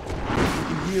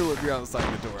 You can heal if you're outside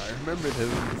the door. I remember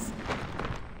this.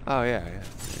 Oh, yeah. There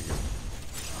you go.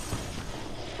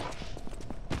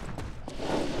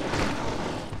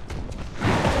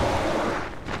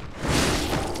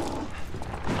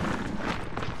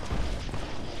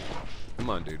 Come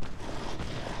on, dude.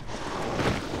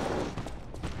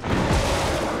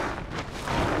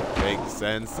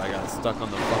 sense. I got stuck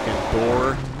on the fucking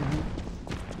door.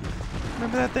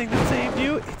 Remember that thing that saved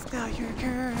you? It's now your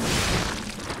turn.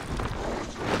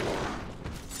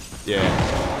 Yeah.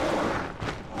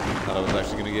 Thought I was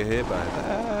actually gonna get hit by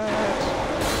that.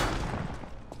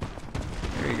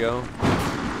 There you go.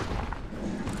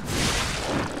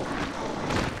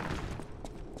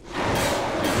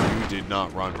 You did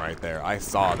not run right there. I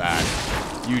saw that.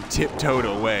 You tiptoed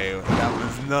away. That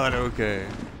was not okay.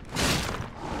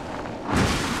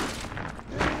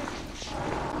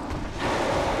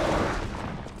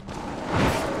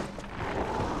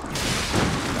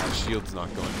 That shield's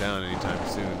not going down anytime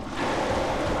soon.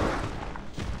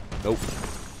 Nope.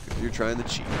 You're trying to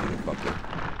cheat, motherfucker.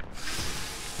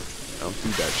 I don't do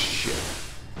that shit.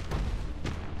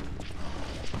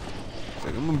 It's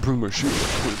like, I'm gonna bring my shit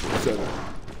 24/7.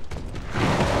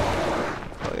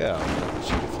 Oh yeah, I'll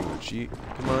cheat if you want to cheat.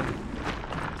 Come on.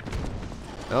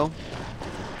 No?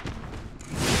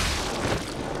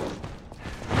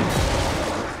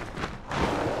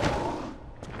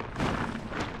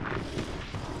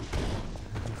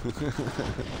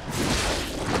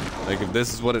 Like, if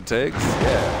this is what it takes,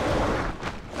 yeah.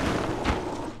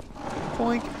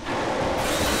 Boink.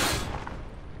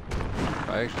 If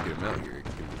I actually get him out here, he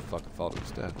can give me a fucking fall to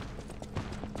his death.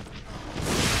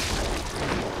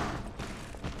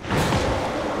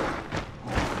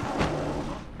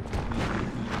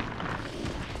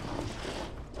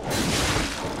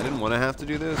 I didn't want to have to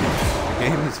do this. The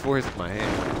game has forced my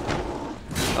hand.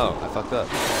 Oh, I fucked up.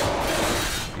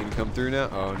 You can come through now?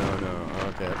 Oh, no, no.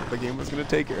 Okay, I thought the game was going to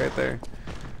take it right there.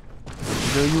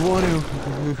 No, you want to.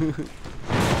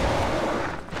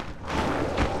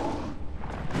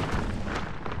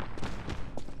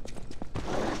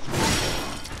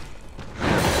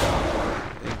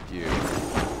 Thank you.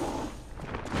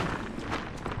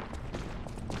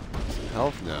 Some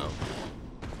health now.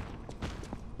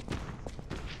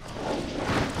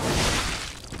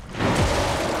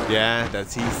 Yeah,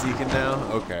 that's he's seeking now?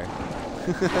 Okay.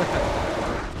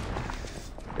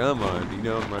 Come on, you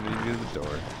know I'm running you to the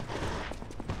door.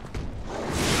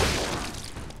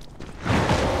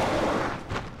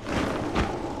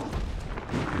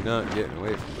 You're not getting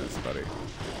away from this, buddy.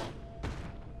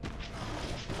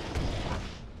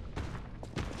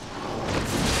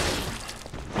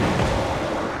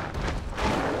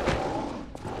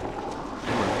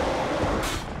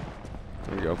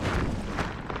 There we go.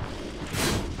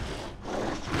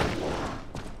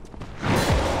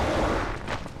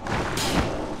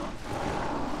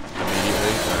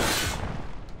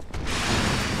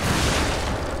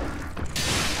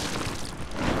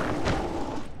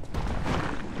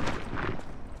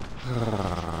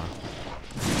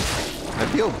 I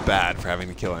feel bad for having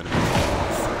to kill enemies.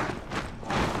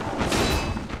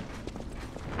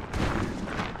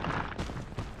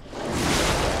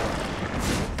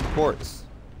 Quartz.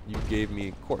 You gave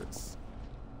me quartz.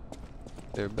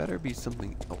 There better be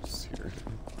something else here.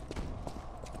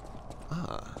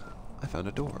 Ah, I found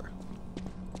a door.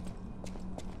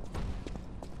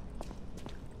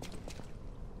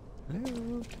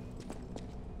 Hello.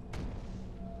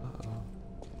 Uh-oh.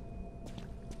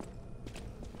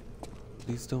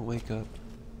 Please don't wake up.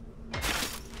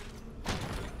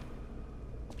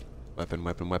 Weapon,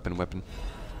 weapon, weapon, weapon.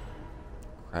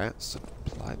 Crat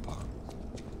supply box.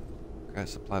 Crat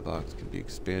supply box can be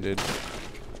expanded.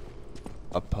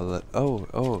 A pallet.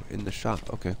 Oh, in the shop.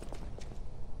 Okay.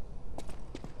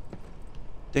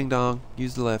 Ding dong.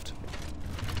 Use the lift.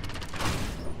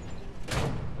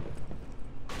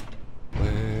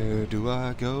 Where do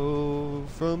I go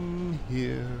from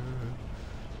here?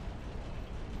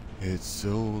 It's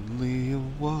only a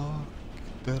walk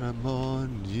that I'm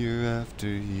on year after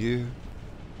year.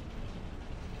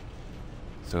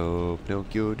 So,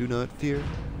 Pinocchio, do not fear,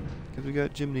 because we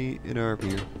got Jiminy in our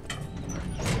rear.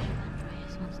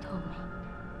 Andreas once told me,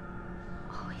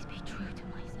 always be true to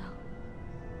myself.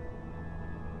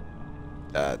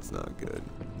 That's not good.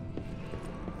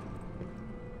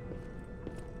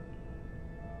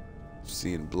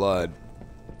 Seeing blood.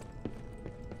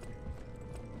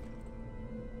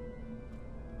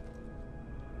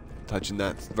 Touching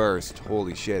that first.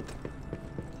 Holy shit.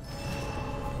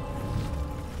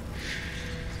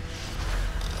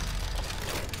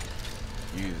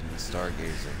 Using the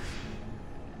stargazer.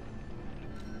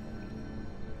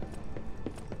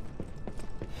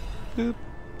 Boop.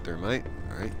 Thermite.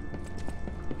 Alright.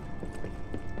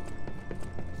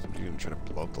 Somebody gonna try to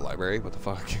blow up the library? What the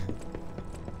fuck?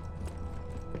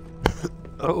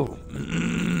 Oh.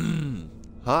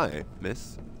 Hi,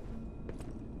 miss.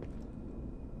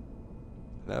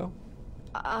 Hello?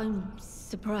 I'm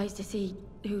surprised to see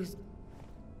who's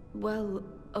well,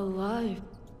 alive.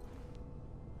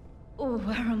 Oh,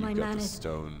 where are my You got the manners?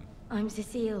 stone. I'm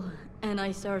Cecile, and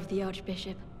I serve the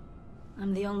Archbishop.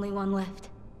 I'm the only one left.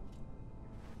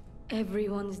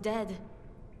 Everyone's dead.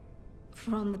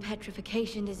 From the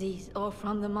petrification disease, or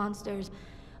from the monsters.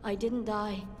 I didn't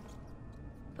die.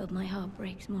 But my heart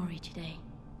breaks more each day.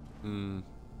 Can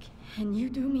you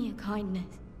do me a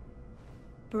kindness?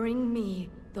 Bring me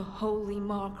the holy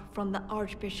mark from the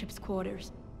Archbishop's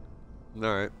quarters.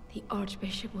 Alright. The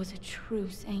Archbishop was a true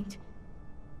saint.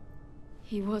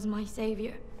 He was my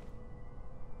savior.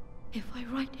 If I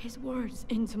write his words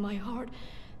into my heart,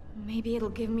 maybe it'll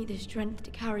give me the strength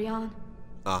to carry on.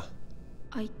 Ah.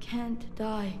 I can't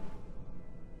die.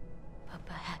 But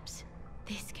perhaps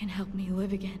this can help me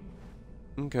live again.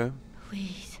 Okay.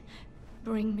 Please,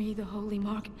 bring me the holy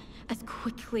mark as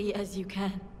quickly as you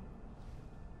can.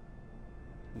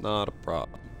 Not a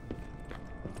problem.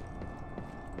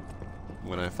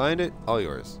 When I find it, all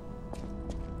yours.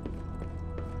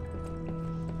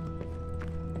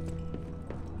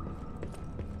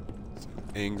 Some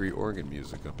angry organ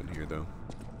music up in here, though.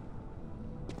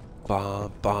 Ba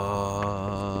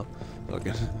ba.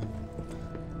 Okay.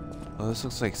 Oh, this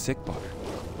looks like sick water.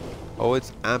 Oh,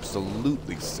 it's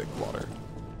absolutely sick water.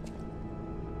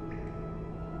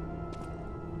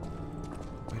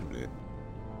 Wait a minute.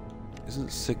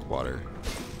 Isn't sick water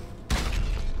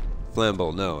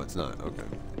flammable? No, it's not. Okay.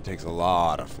 It takes a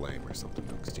lot of flame or something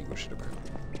to extinguish it.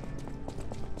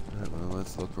 Alright, well,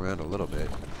 let's look around a little bit.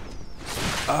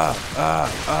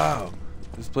 Oh!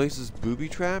 This place is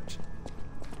booby-trapped?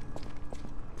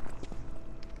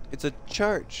 It's a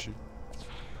church.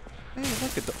 Hey,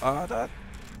 look at the... that...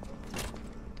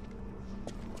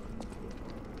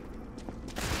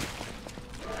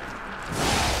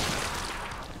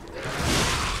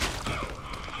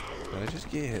 Did I just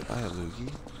get hit by a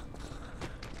loogie?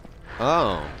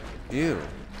 Oh, ew.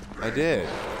 I did.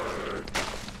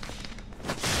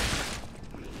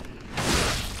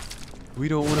 We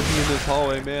don't want to be in this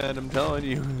hallway, man. I'm telling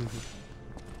you.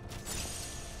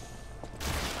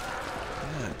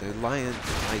 Yeah, they're lying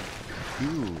like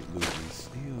you, loogies.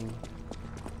 Ew.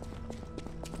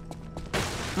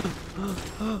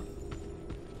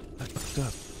 I fucked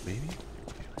up. Maybe?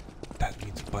 That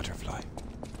means a butterfly.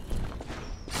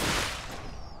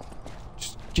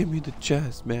 Just give me the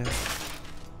chest, man.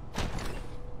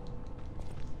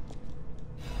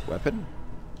 Weapon?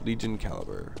 Legion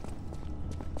caliber.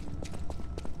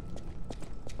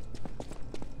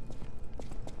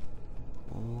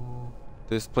 Oh,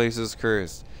 this place is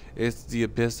cursed. It's the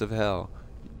abyss of hell.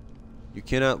 You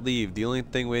cannot leave. The only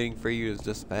thing waiting for you is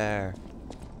despair.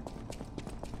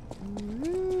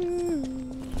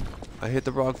 I hit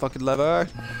the wrong fucking lever.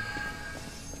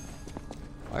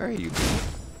 Why are you?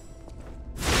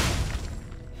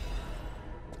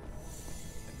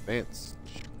 Advance.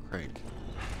 Crank.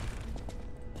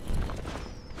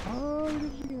 Oh, you did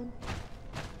it again.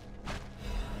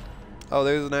 Oh,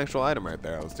 there's an actual item right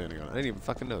there I was standing on. I didn't even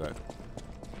fucking know that.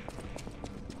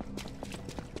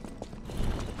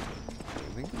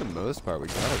 I think for the most part we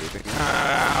got everything.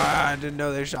 I didn't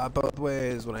know they shot both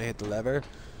ways when I hit the lever.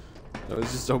 That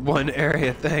was just a one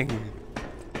area thing.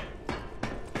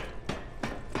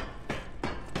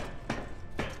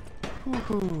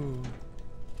 Woohoo.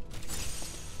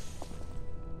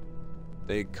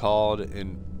 They called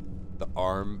in the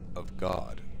arm of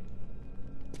God.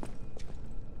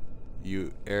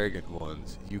 You arrogant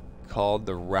ones, you called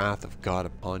the wrath of God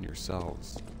upon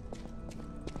yourselves.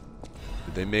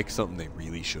 Did they make something they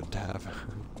really shouldn't have?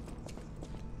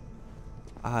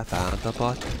 I found the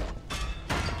button.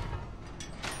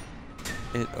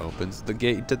 It opens the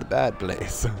gate to the bad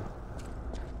place.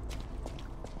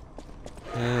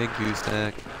 Hey,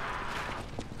 Goostack.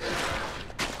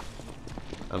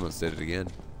 I almost did it again.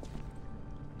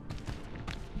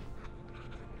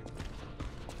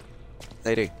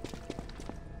 Lady.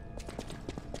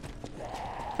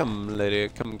 Come, lady.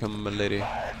 Come, my lady.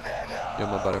 You're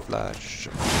my butterfly.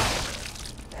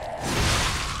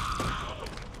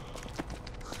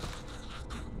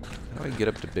 How do I get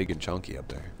up to big and chunky up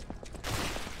there?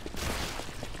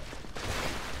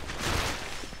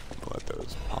 I'll let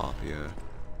those pop, yeah.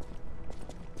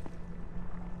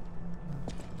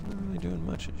 Not really doing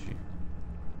much, is she?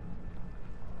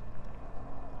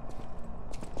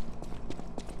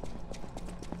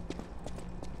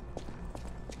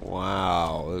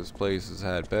 Wow, this place has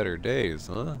had better days,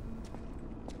 huh?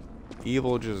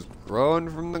 Evil just growing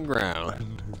from the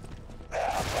ground.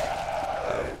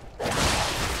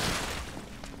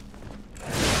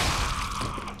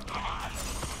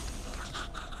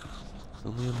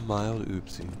 Only a mild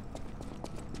oopsie.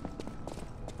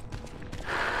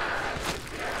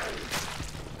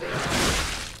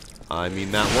 I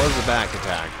mean, that was a back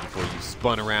attack before you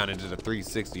spun around and did a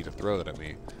 360 to throw it at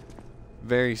me.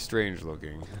 Very strange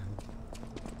looking.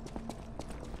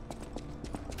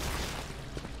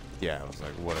 Yeah, I was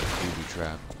like, what a booby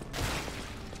trap.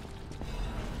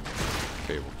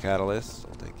 Favorite catalyst,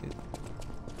 I'll take it.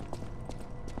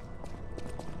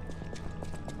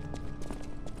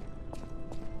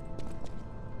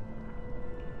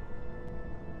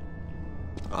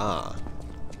 Ah.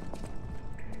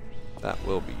 That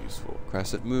will be useful.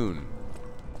 Crescent Moon.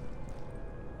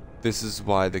 This is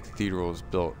why the cathedral was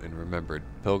built and remembered.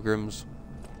 Pilgrims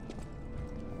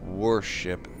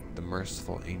worship the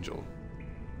merciful angel.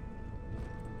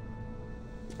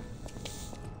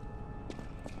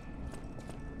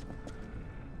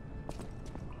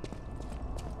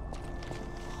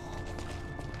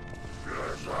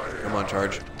 Come on,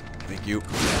 charge. Thank you.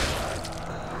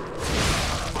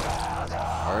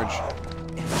 Charge.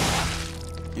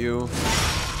 You.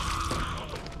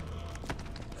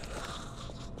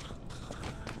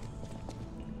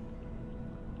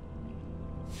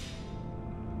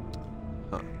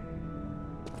 Huh.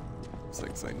 It's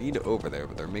like, so I need to over there,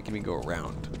 but they're making me go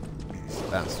around. These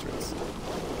bastards.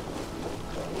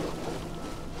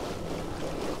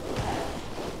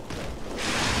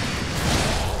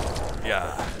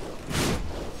 Yeah.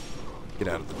 Get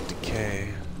out of the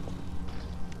decay.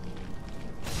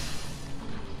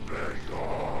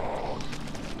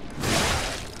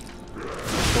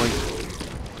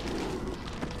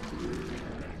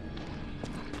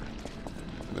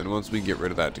 And then once we get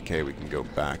rid of that decay, we can go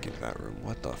back into that room.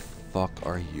 What the fuck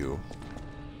are you?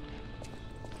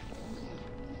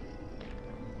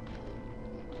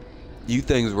 You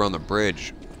things were on the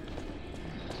bridge.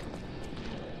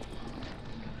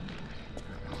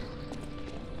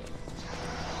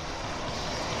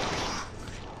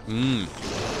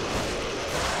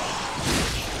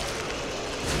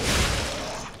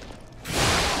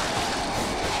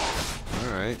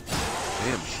 Alright.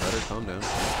 Damn, Shredder, calm down.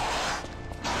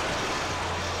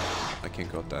 I can't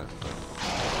go up that.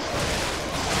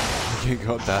 I can't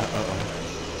go up that.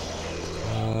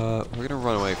 Uh-oh. We're gonna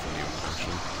run away from you,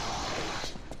 actually.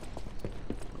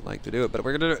 I'd like to do it, but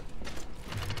we're gonna do it.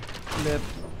 Flip.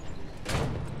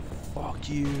 Fuck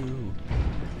you.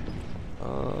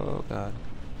 Oh, God.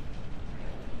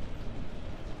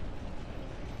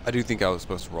 I do think I was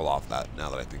supposed to roll off that, now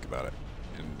that I think about it.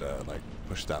 And, like,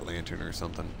 push that lantern or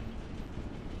something.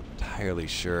 Not entirely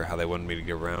sure how they wanted me to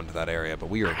get around to that area, but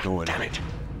we are going. Damn it!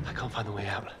 I can't find the way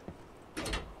out.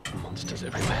 Monsters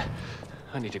everywhere.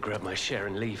 I need to grab my share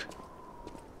and leave.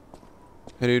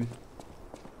 Hey, dude.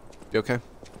 You okay?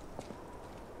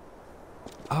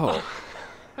 Oh.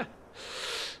 Oh,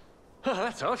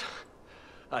 that's odd.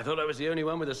 I thought I was the only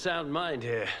one with a sound mind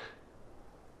here.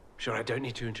 Sure I don't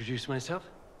need to introduce myself?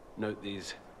 Note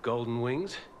these golden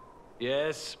wings?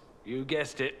 Yes, you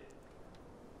guessed it.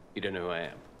 You don't know who I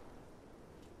am.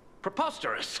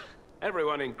 Preposterous!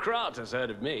 Everyone in Krat has heard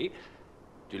of me.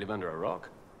 Do you live under a rock?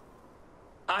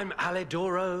 I'm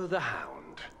Alidoro the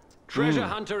Hound. Treasure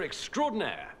hunter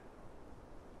extraordinaire.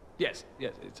 Yes,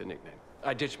 it's a nickname.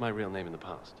 I ditched my real name in the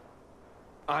past.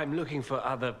 I'm looking for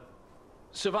other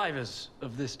survivors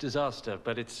of this disaster,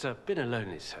 but it's been a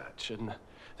lonely search, and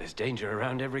there's danger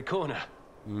around every corner.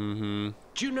 Mm-hmm.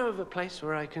 Do you know of a place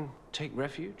where I can take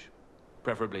refuge?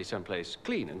 Preferably someplace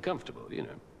clean and comfortable, you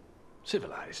know,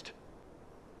 civilized.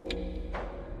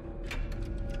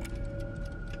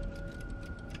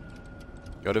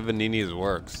 Go to Vanini's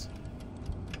Works.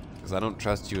 Because I don't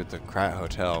trust you at the Krat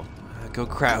Hotel. Go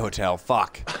Krat Hotel,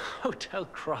 fuck. Hotel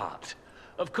Krat.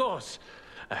 Of course.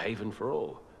 A haven for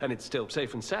all. And it's still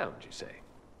safe and sound, you say?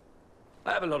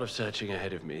 I have a lot of searching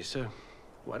ahead of me, so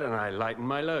why don't I lighten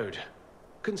my load?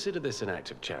 Consider this an act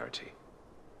of charity.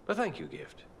 A thank you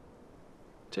gift.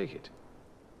 Take it.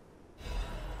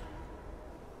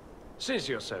 Since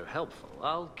you're so helpful,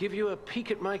 I'll give you a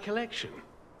peek at my collection.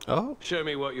 Oh. Show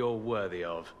me what you're worthy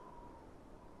of.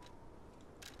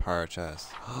 Power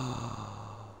chest.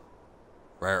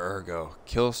 Rare ergo.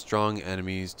 Kill strong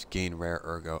enemies to gain rare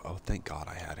ergo. Oh, thank God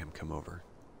I had him come over.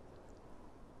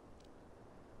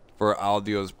 For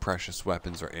Aldio's precious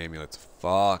weapons or amulets.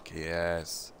 Fuck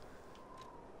yes.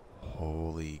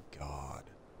 Holy God.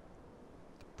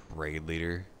 The Braid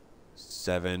Leader.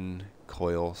 7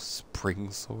 coil spring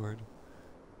sword.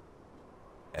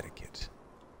 Etiquette.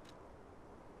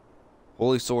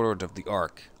 Holy Sword of the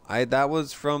Ark. That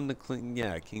was from the King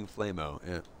Flamo.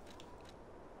 Yeah.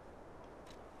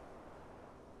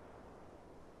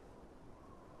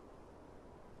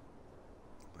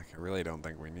 Like, I really don't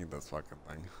think we need this fucking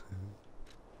thing.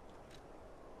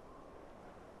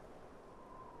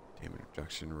 Damn it.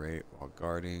 Objection rate while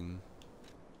guarding.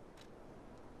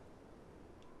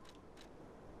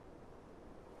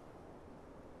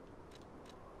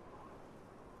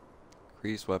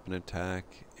 Increase weapon attack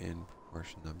in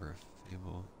proportion number of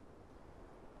fable.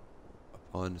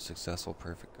 Upon successful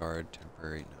perfect guard,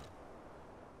 temporary, no.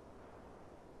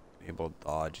 Enable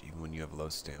dodge even when you have low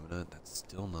stamina. That's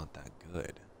still not that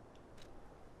good.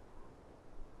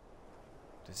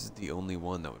 This is the only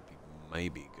one that would be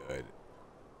maybe good.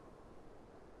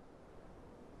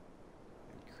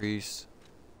 Increase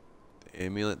the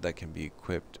amulet that can be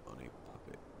equipped on a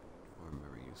puppet.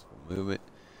 Remember useful movement.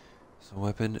 So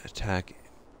weapon attack.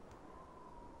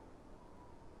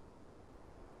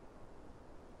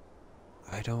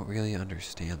 I don't really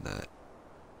understand that.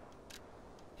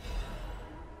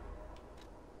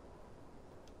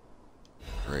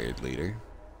 Parade leader.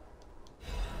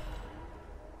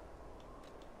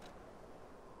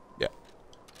 Yeah.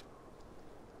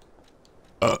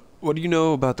 What do you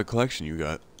know about the collection you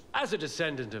got? As a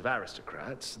descendant of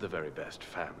aristocrats, the very best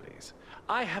families,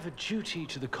 I have a duty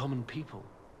to the common people.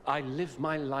 I live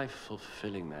my life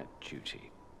fulfilling that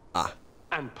duty. Ah.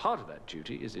 And part of that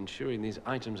duty is ensuring these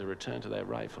items are returned to their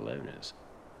rightful owners.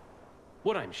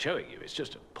 What I'm showing you is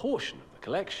just a portion of the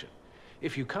collection.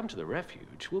 If you come to the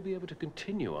refuge, we'll be able to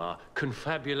continue our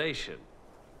confabulation.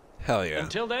 Hell yeah.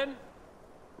 Until then,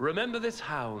 remember this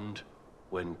hound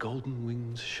when golden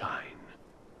wings shine.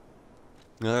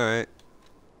 Alright.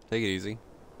 Take it easy.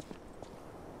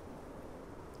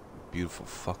 Beautiful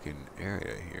fucking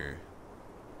area here.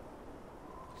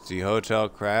 See hotel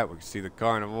crap, we can see the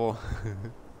carnival.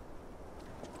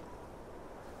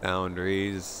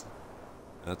 Boundaries.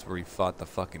 That's where he fought the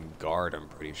fucking guard, I'm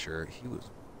pretty sure. He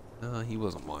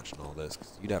wasn't watching all this,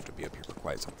 because you'd have to be up here for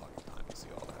quite some fucking time to see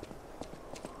all that.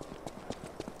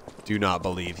 Do not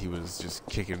believe he was just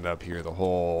kicking it up here the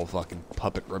whole fucking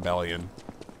puppet rebellion.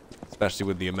 Especially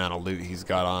with the amount of loot he's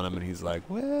got on him, and he's like,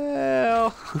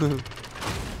 well...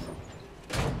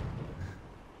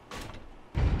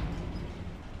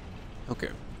 Okay.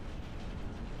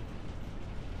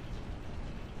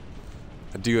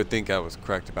 I do think I was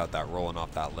correct about that rolling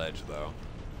off that ledge, though.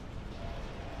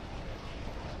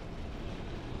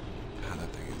 God,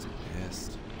 that thing is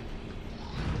pissed.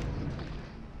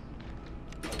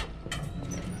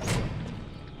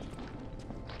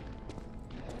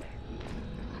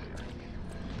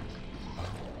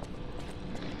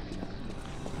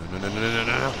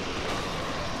 No.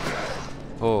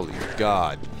 Holy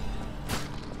God.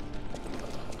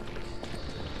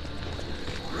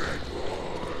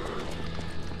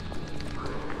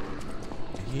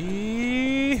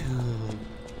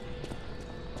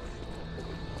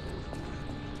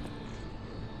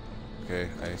 Okay,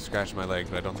 I scratched my leg,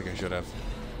 but I don't think I should have.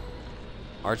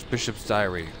 Archbishop's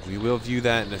diary. We will view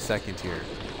that in a second here.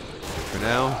 For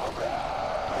now,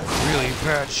 really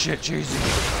bad shit, Cheesy.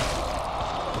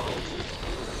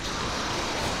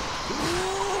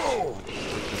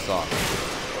 Take this off.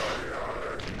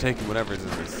 I'm taking whatever's in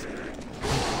this.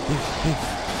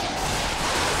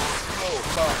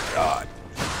 Oh God.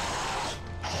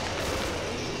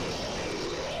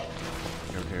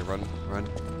 Okay, run.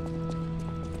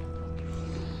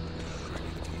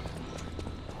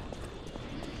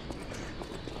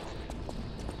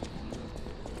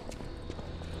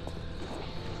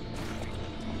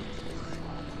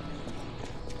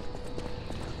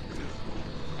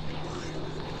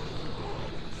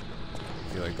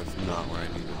 I feel like that's not where I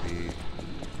need to be.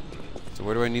 So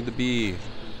where do I need to be?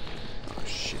 Oh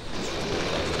shit.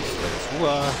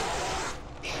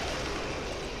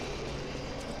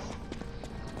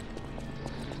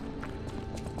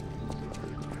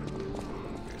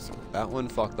 Okay, so that one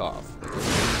fucked off.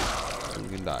 So we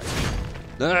can die.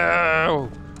 No!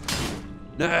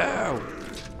 No!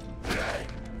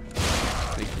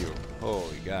 Thank you.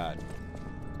 Holy God.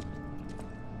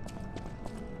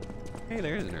 Hey,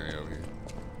 there is an area over here.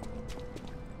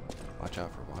 Watch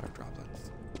out for water droplets.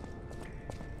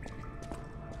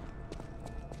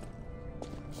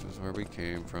 This is where we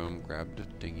came from. Grabbed a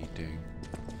dingy ding.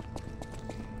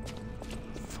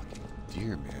 Fucking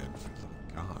deer, man. For the love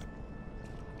of God.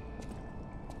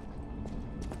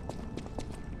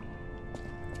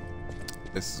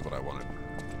 This is what I wanted.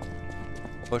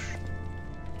 Push.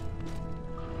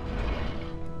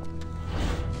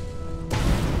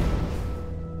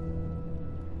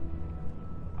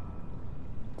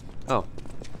 Oh.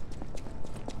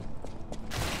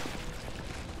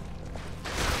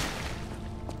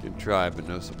 Good try, but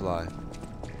no supply.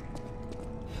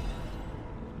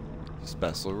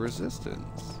 Special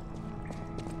resistance.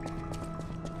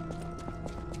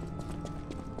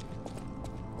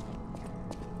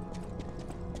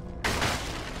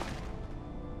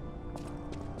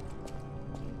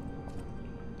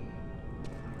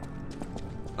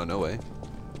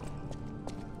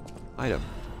 Item.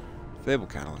 Fable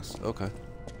Catalyst. Okay.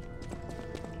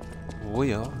 Oh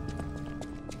yeah.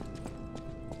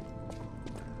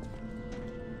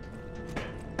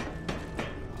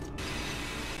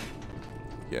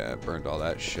 Yeah, it burned all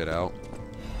that shit out.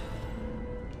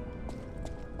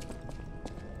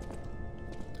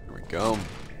 There we go.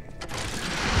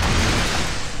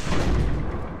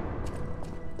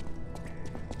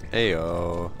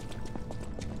 Heyo.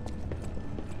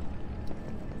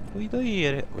 We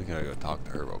gotta go talk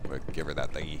to her real quick. Give her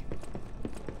that thingy.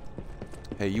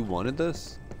 Hey, you wanted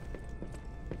this?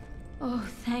 Oh,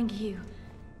 thank you.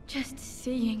 Just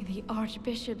seeing the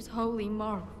Archbishop's holy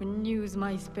mark renews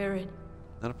my spirit.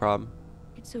 Not a problem.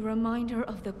 It's a reminder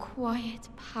of the quiet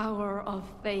power of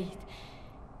faith.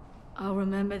 I'll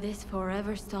remember this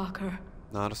forever, Stalker.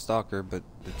 Not a stalker, but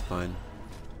it's fine.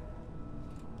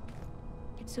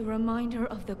 It's a reminder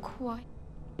of the quiet...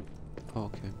 Oh,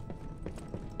 okay.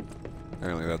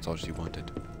 Apparently that's all she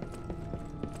wanted.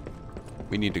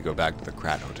 We need to go back to the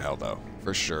Krat Hotel, though.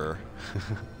 For sure.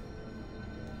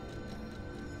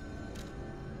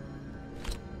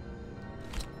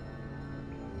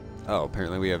 Oh,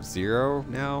 apparently we have 0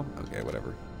 now? Okay,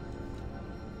 whatever.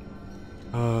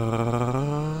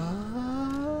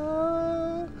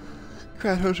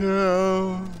 Krat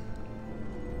Hotel!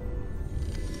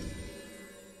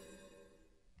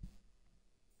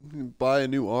 Buy a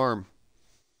new arm.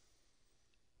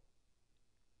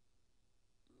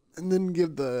 And then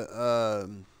give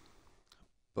the,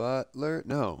 butler?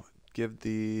 No. Give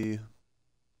the...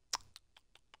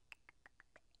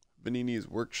 Venini's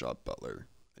workshop butler.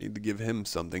 I need to give him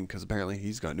something, because apparently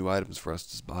he's got new items for us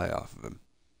to buy off of him.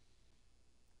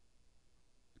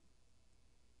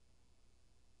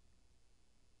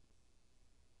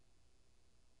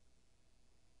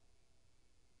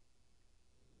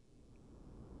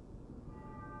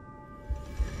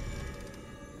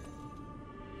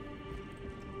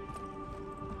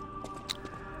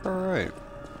 Alright.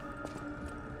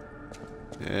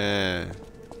 Yeah.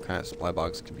 What kind of supply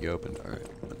box can be opened? Alright.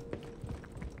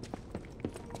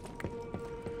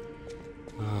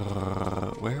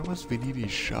 Where was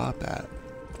Venini's shop at?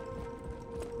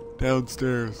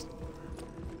 Downstairs.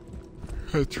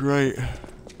 That's right.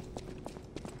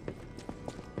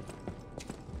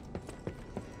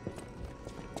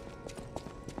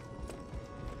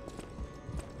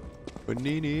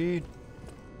 Venini.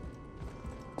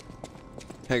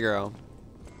 Hey, girl.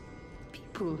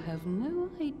 People have no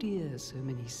idea so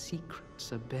many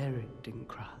secrets are buried in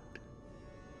Krat.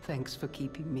 Thanks for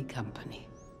keeping me company.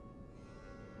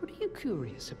 What are you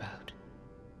curious about?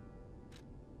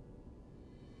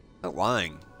 Not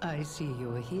lying. I see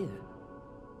you're here.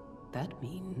 That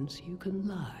means you can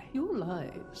lie. Your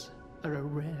lies are a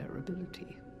rare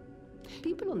ability.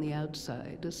 People on the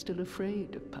outside are still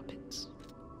afraid of puppets.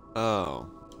 Oh.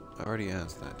 I already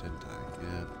asked that, didn't I?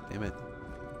 Yeah. Damn it.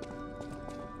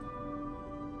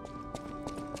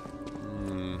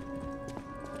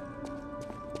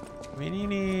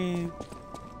 Venini.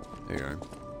 There you are.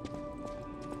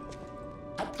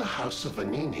 At the House of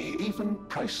Venini, even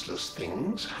priceless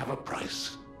things have a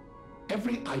price.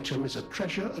 Every item is a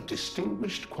treasure of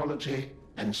distinguished quality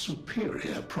and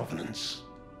superior provenance.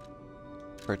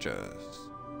 Purchase.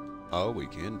 Oh, we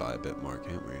can buy a bit more,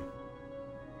 can't we?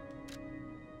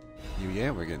 Yeah,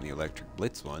 we're getting the electric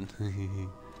blitz one.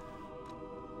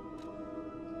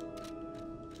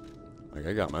 Like,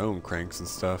 I got my own cranks and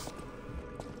stuff.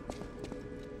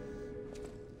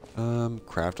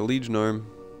 Craft a Legion arm.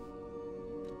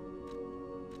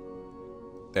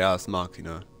 Deus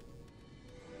Machina.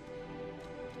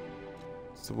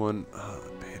 It's the one,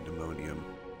 Pandemonium.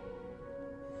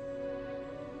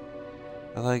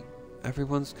 I like,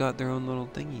 everyone's got their own little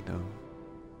thingy though.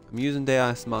 I'm using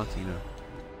Deus Machina.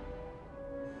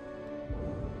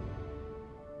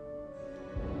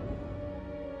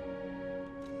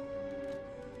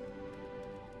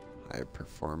 High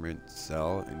performance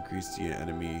cell, increase the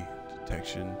enemy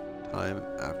detection time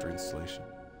after installation.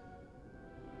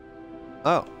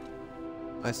 Oh,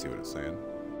 I see what it's saying.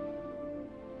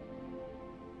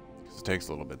 Because it takes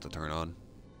a little bit to turn on.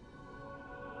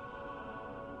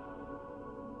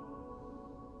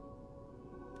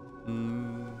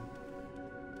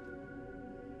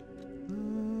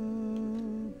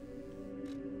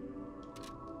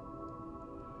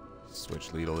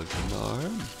 Switch Ledel into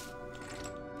arm.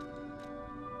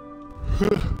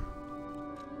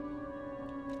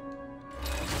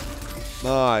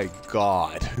 My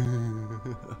God.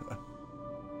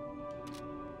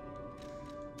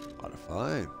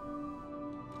 Modify.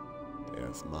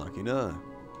 Deus Machina.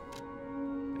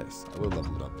 Yes, I would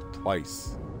level it up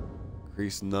twice.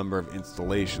 Increase the number of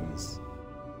installations.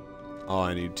 Oh,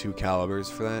 I need 2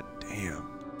 calibers for that? Damn.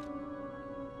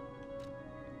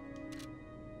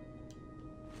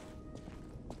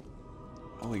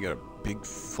 Oh, we got a big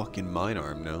fucking mine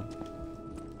arm now.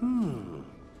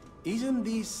 Isn't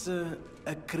this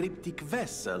a cryptic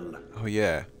vessel? Oh,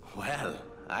 yeah. Well,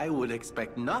 I would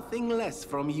expect nothing less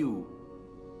from you.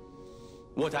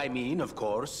 What I mean, of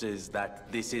course, is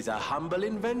that this is a humble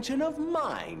invention of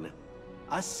mine.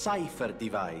 A cipher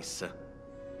device.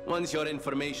 Once your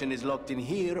information is locked in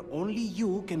here, only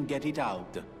you can get it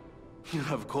out.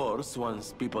 Of course,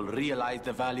 once people realize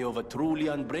the value of a truly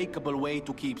unbreakable way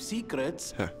to keep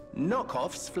secrets,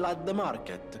 knockoffs flood the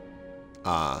market.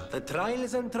 The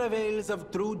trials and travails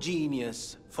of true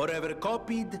genius, forever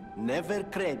copied, never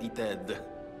credited.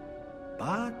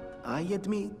 But I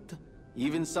admit,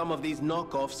 even some of these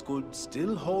knockoffs could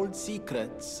still hold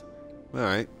secrets.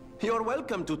 Alright. You're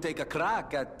welcome to take a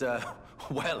crack at,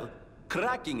 well,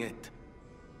 cracking it.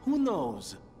 Who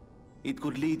knows? It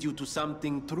could lead you to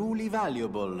something truly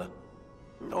valuable.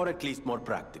 Or at least more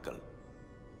practical.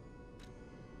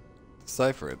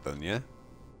 Decipher it then, yeah?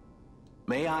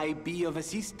 May I be of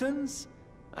assistance?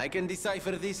 I can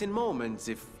decipher this in moments,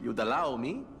 if you'd allow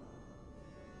me.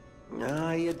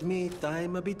 I admit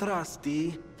I'm a bit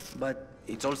rusty, but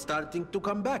it's all starting to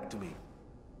come back to me.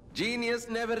 Genius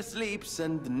never sleeps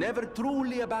and never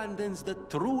truly abandons the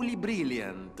truly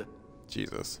brilliant.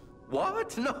 Jesus.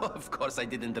 What? No, of course I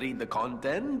didn't read the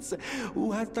contents.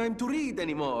 Who has time to read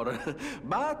anymore?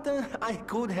 But I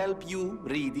could help you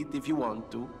read it if you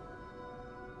want to.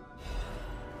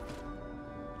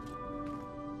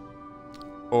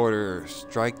 Order.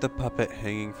 Strike the puppet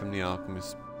hanging from the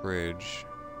Alchemist Bridge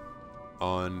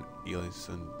on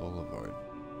Elyson Boulevard.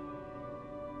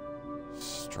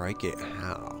 Strike it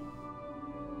how?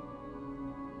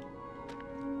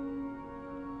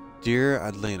 Dear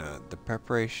Adlena, the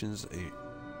preparations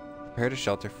prepared a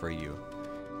shelter for you.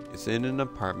 It's in an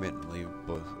apartment in Lee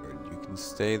Boulevard. You can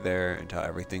stay there until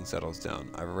everything settles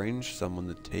down. I've arranged someone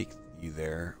to take you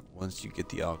there once you get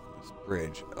the Alchemist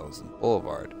Bridge, Elyson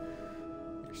Boulevard.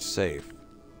 You're safe.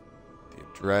 The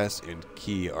address and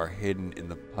key are hidden in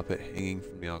the puppet hanging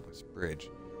from the Alchemist Bridge.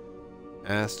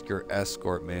 Ask your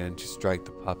escort man to strike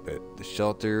the puppet. The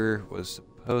shelter was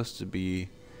supposed to be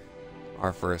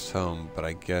our first home, but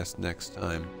I guess next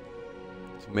time.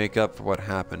 To make up for what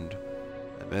happened,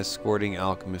 I'm escorting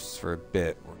alchemists for a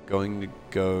bit. We're going to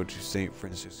go to St.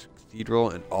 Francis Cathedral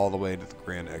and all the way to the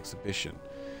Grand Exhibition.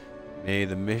 Maybe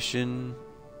the mission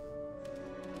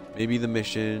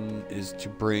is to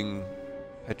bring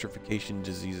petrification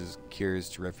diseases cures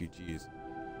to refugees.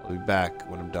 I'll be back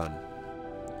when I'm done.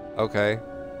 Okay.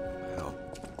 Wow.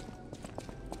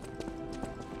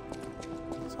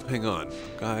 So hang on.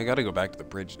 I gotta go back to the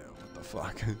bridge now. What the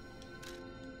fuck?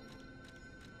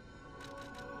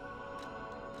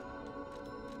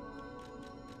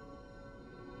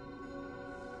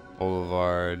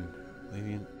 Boulevard.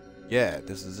 Yeah,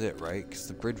 this is it, right? Because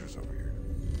the bridge was over here.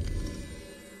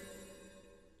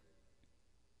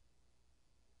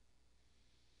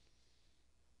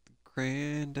 The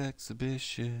Grand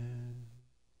Exhibition.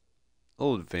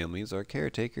 Old families are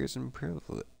caretakers and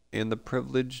the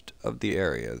privileged of the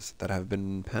areas that have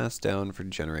been passed down for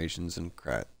generations in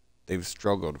Krat. They've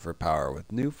struggled for power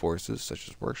with new forces such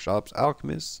as workshops,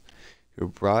 alchemists, who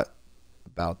brought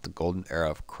about the golden era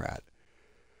of Krat.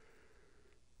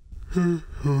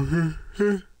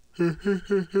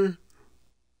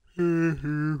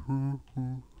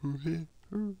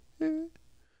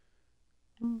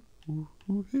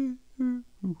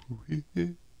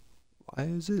 Why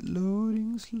is it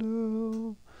loading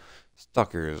slow?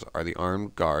 Stalkers are the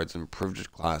armed guards and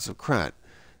privileged class of Krat.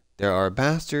 There are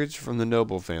bastards from the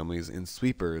noble families and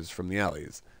sweepers from the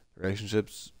alleys. The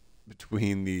relationships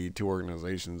between the two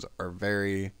organizations are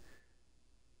very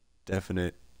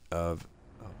definite of...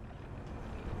 Oh.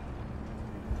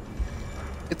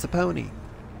 It's a pony.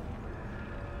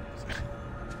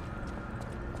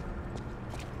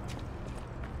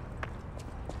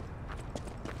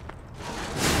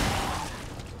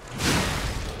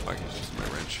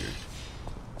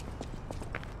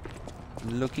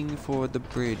 I'm looking for the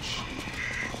bridge.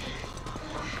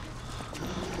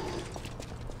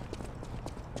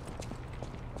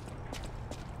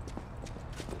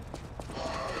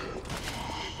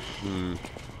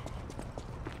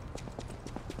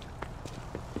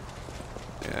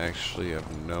 I actually have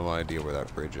no idea where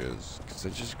that bridge is, because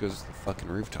it just goes to the fucking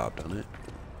rooftop, doesn't it?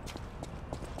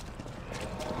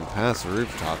 And past the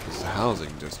rooftop is the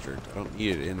housing district. I don't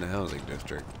need it in the housing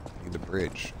district. I need the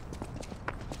bridge.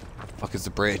 Fuck is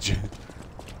the bridge?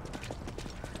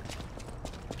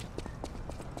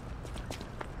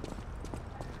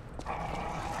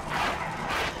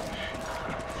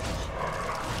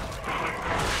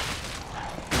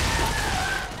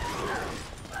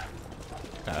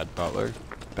 butler.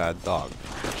 Bad dog.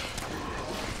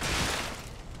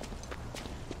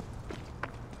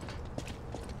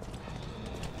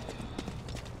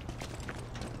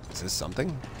 Is this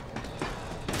something?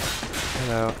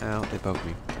 Hello, ow, they poked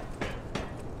me.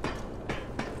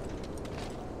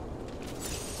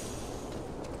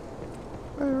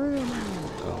 Where am I?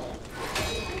 Oh.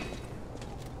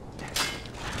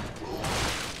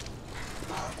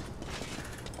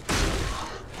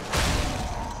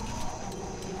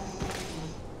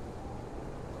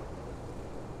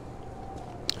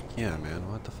 Yeah,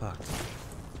 man, what the fuck?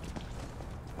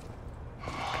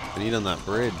 I need on that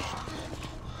bridge.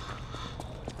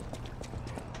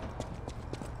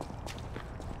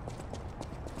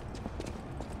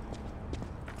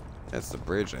 That's the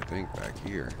bridge, I think, back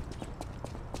here.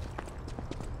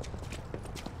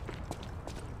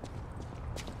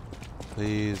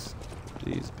 Please,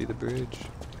 please be the bridge.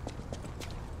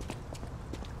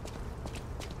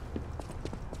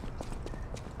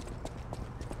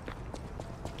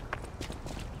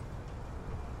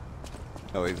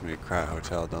 That leads me to Crat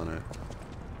Hotel, don't it?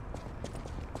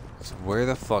 So where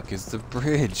the fuck is the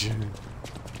bridge? I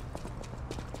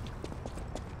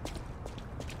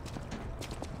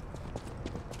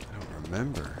don't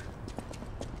remember.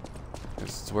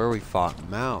 This is where we fought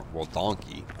Mount. Well,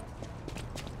 Donkey.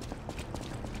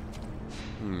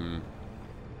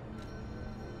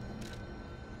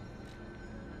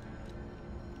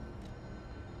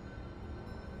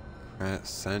 Crat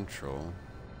Central.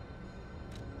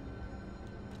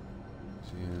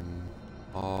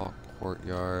 Hall,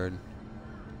 courtyard.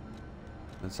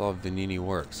 That's all Vanini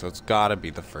works, so it's gotta be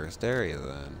the first area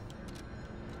then.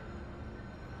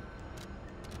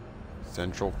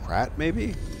 Central Crat,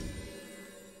 maybe?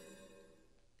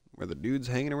 Where the dude's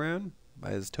hanging around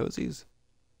by his toesies?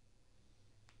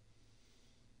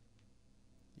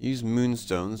 Use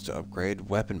moonstones to upgrade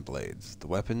weapon blades. The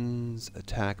weapon's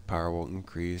attack power will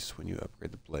increase when you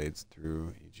upgrade the blades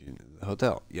through each unit of the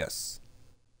hotel. Yes.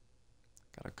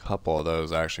 Got a couple of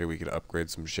those actually we could upgrade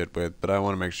some shit with, but I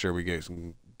want to make sure we get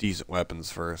some decent weapons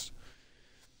first.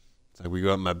 It's like we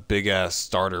got my big ass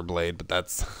starter blade, but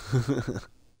that's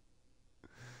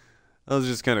that'll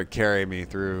just kind of carry me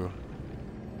through.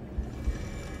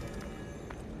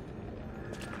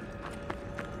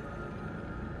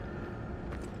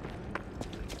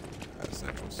 At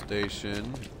Central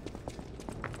Station.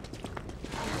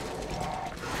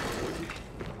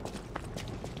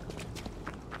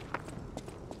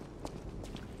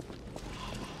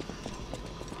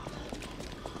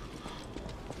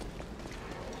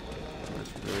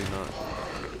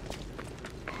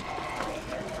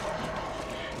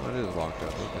 It is locked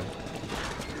up, okay.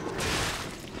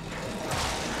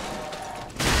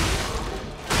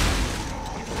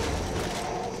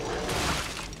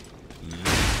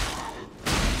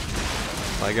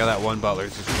 I got that one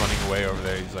butler's just running away over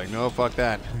there. He's like, no, fuck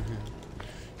that.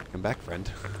 Come back, friend.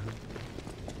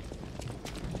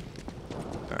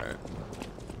 Alright.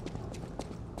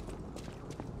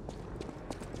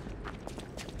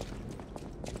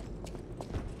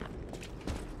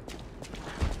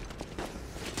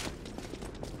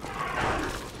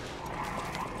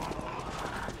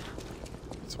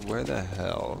 Where the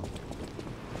hell?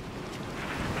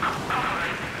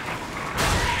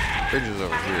 Bridge is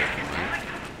over here, right?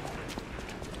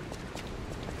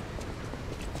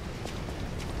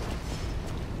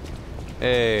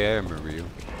 Hey, I remember you.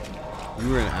 You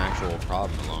were an actual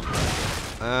problem a long time ago.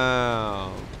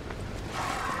 Oh.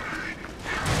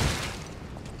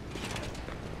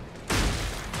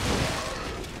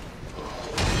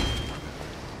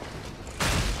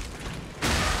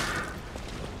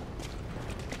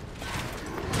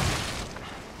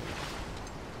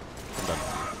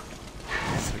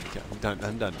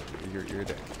 I'm done. You're a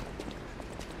dick.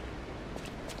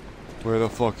 Where the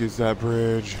fuck is that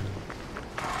bridge?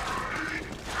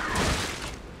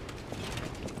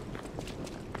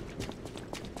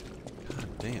 God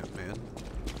damn, man.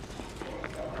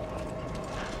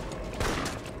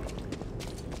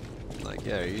 Like,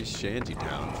 yeah, he's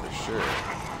Shantytown for sure.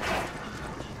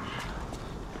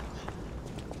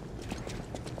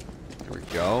 Here we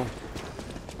go.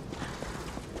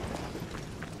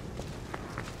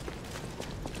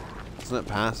 Isn't it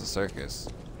past the circus?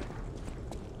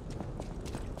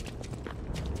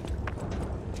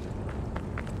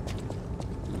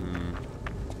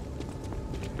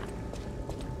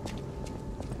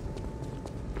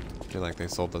 I feel like they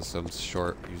sold us some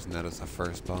short using that as the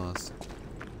first boss.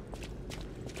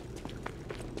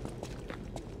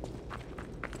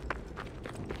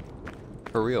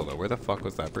 For real though, where the fuck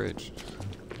was that bridge?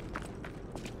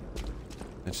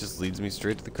 It just leads me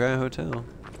straight to the Cry Hotel.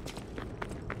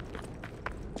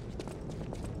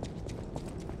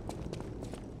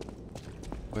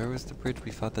 Where was the bridge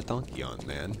we fought the donkey on,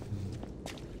 man?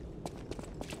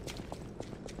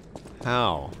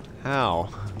 How? How?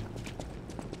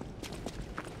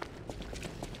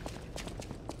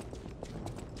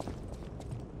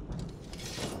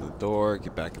 The door,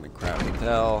 get back in the crap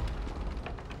hotel.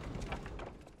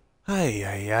 Ay,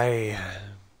 ay, ay.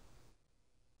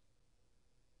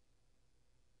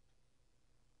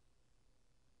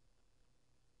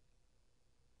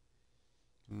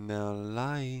 Now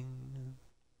lying.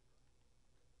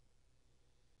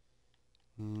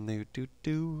 Do do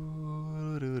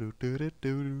do do do do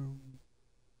do.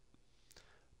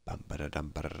 Bum ba da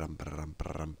dum ba da dum ba da dum ba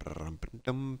da dum ba da dum ba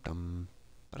dum dum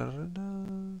ba da da da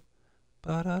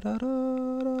ba da da da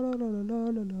la la la la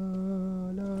la la la la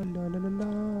la la la la la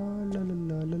la.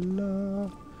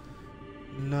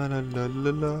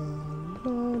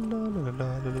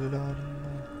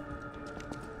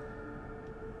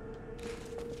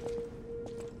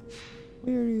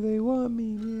 Where do they want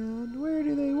me, man? Where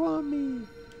do they want me?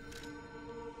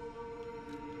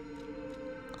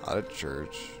 Out of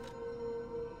church.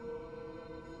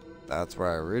 That's where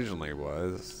I originally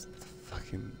was. The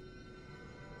fucking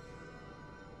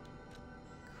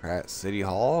Krat City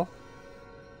Hall?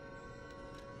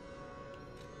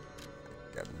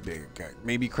 Got big,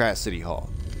 maybe Krat City Hall.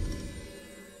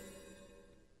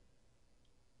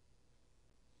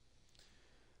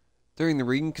 During the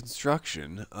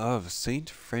reconstruction of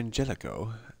St.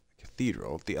 Frangelico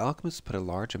Cathedral, the alchemists put a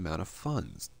large amount of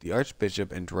funds. The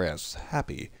Archbishop Andreas was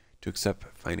happy to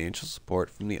accept financial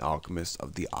support from the alchemists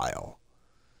of the Isle.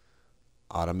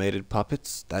 Automated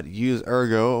puppets that use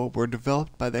ergo were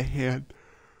developed by the hands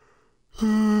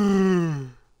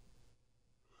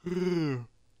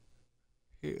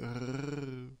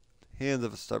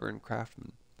of a stubborn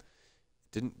craftsman.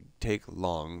 It didn't take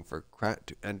long for Krat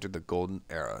to enter the golden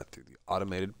era through the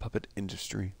automated puppet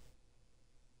industry.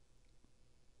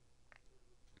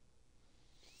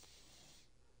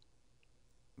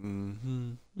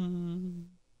 Come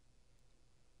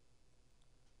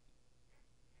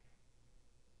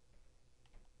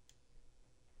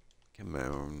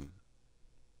on.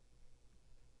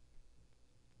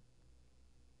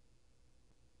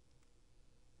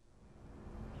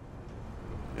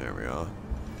 There we are.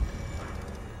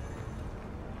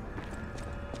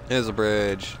 Here's a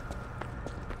bridge.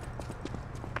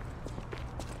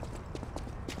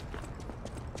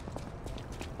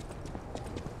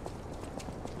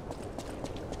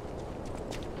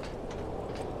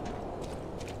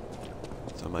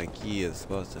 So my key is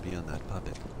supposed to be on that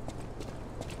puppet.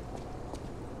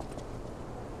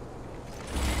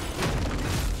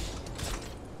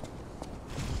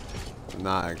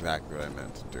 Not exactly what I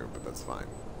meant to do, but that's fine.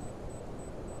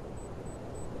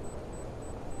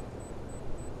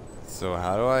 So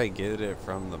how do I get it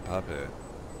from the puppet?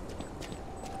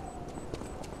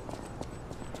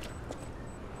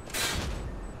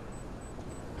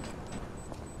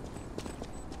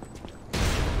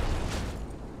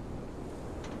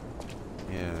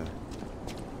 Yeah.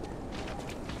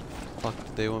 What the fuck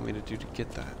did they want me to do to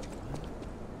get that?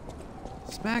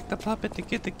 Smack the puppet to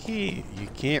get the key. You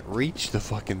can't reach the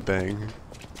fucking thing.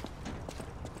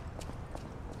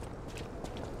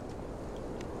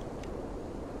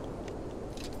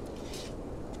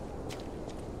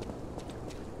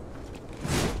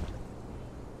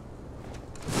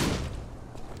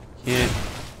 Can't.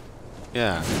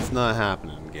 Yeah, it's not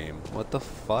happening, game. What the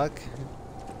fuck?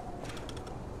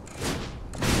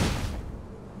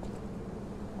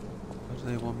 What do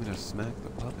they want me to smack the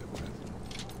puppet with?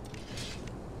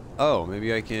 Oh,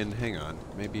 maybe I can, hang on.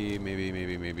 Maybe.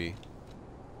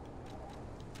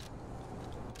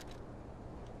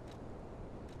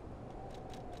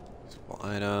 Useful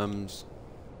items.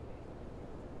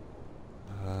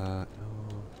 No.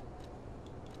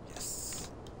 Yes.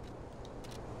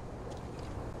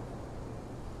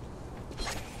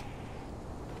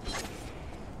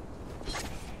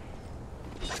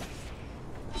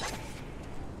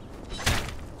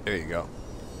 There you go.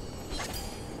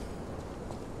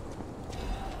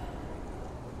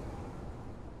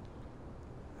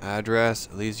 Address,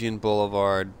 Elysian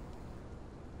Boulevard.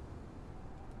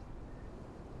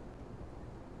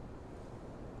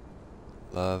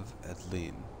 Love,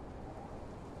 Edleen.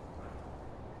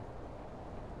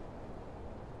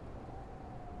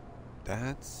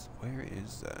 That's... where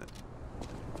is that?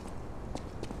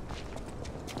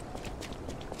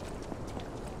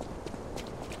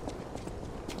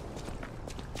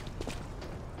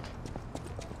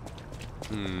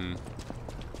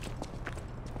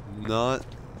 Not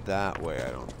that way,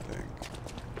 I don't think.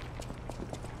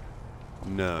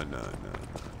 No.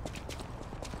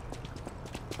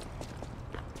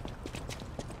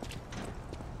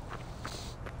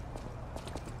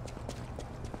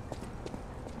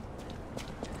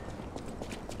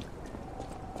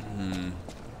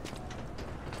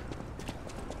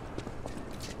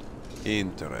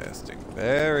 Interesting.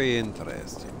 Very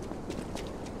interesting.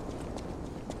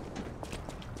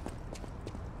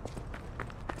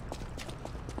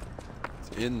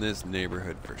 It's in this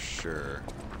neighborhood for sure.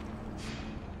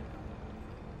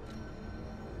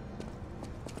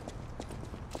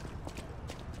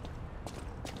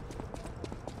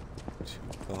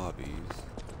 Two Bobbies.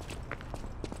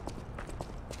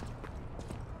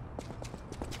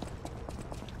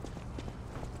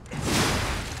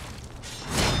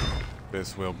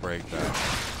 This will break that.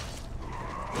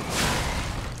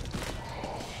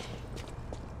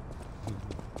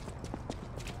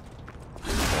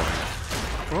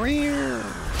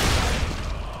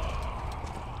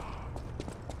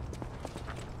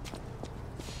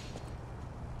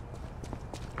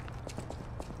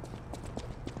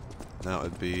 That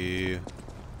would be...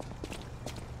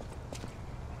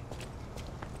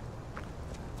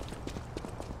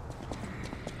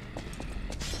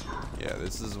 Yeah,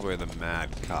 this is where the mad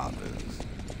cop is.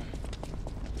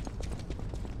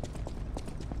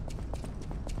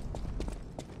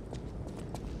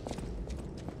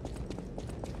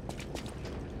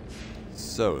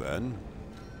 So then,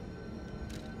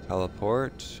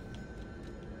 teleport,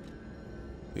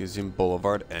 Elysium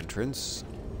Boulevard entrance.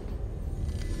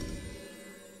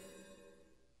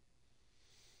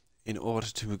 In order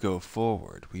to go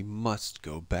forward, we must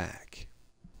go back.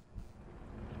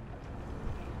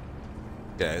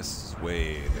 Yeah, this is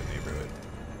way the neighborhood.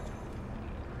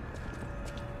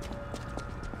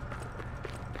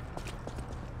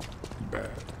 Back.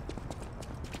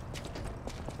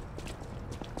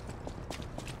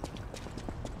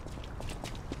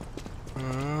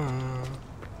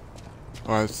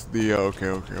 Oh, it's the okay.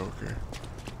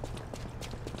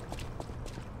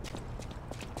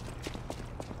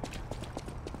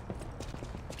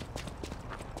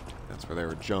 That's where they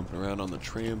were jumping around on the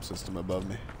tram system above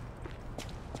me.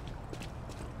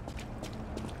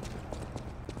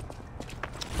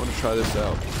 I want to try this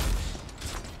out.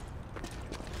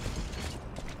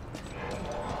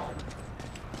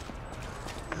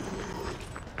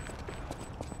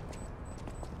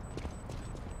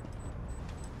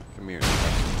 Come here.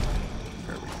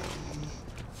 There we go.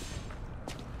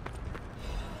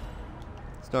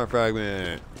 Star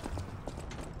fragment.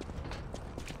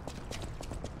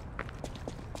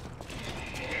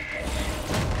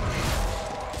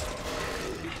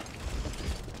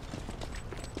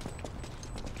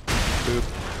 Boop.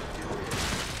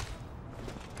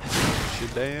 Push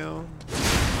it down.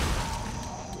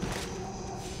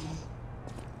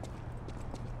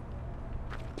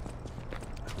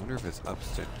 I wonder if it's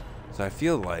upstairs. So I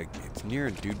feel like it's near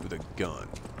a dude with a gun.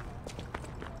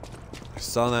 I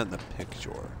saw that in the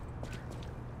picture.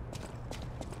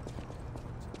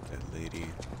 That lady.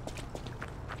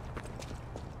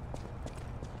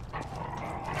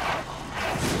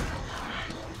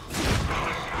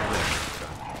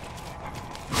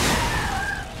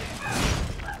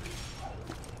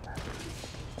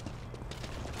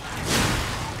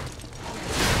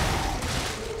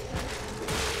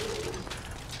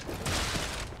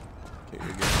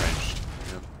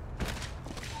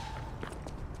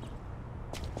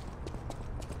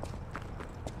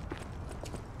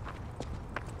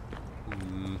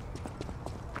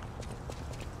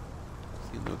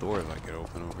 No doors I could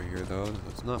open over here though.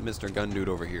 It's not Mr. Gun Dude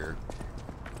over here.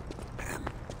 Damn.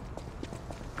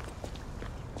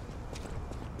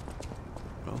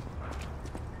 Well.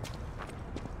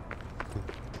 I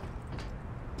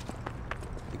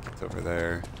think it's over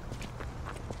there.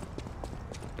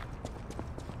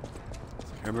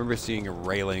 I remember seeing a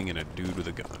railing and a dude with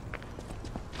a gun.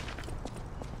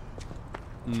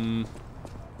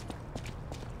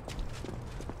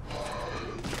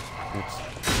 Oops.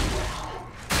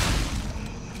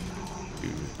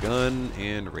 Gun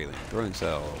and railing. Throwing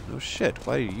cell. No shit.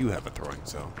 Why do you have a throwing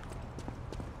cell?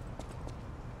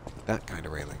 That kind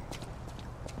of railing.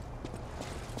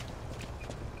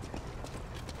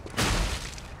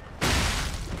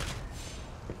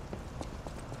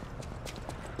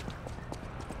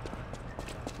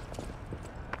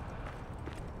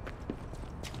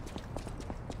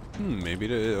 Maybe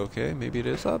it is. Okay, maybe it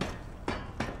is up.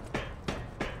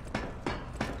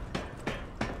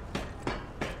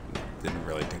 Didn't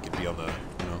really think it'd be on the,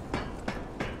 you know.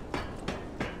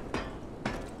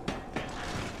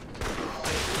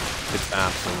 It's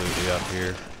absolutely up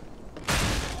here.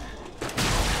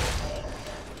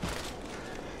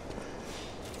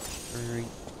 Alright.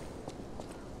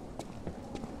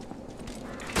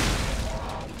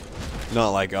 Not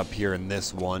like up here in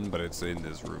this one, but it's in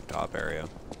this rooftop area.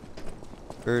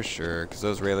 For sure, because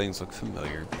those railings look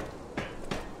familiar.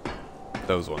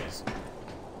 Those ones.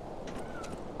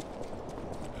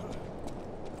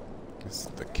 This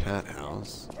is the cat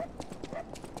house.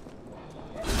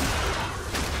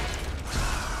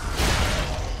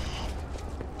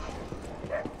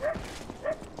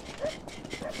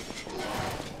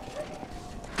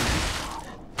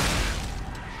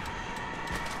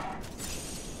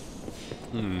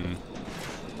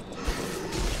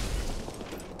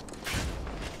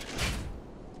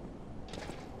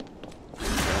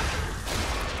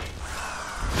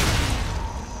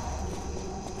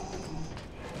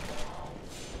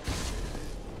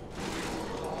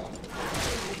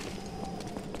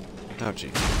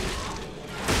 Ouchie.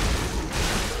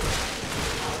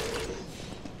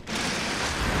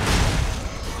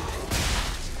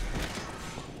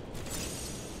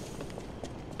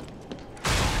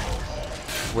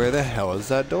 Where the hell is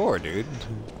that door, dude?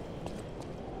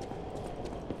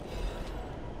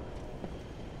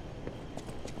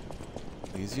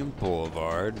 Elysium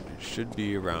Boulevard should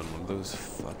be around one of those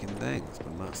fucking things, but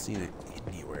I'm not seeing it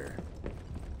anywhere.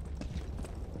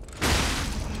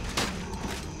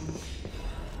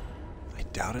 I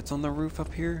doubt it's on the roof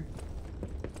up here.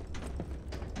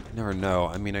 I never know.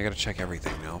 I mean, I gotta check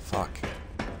everything now. Fuck.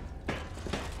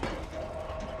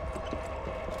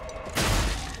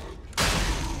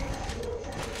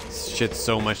 This shit's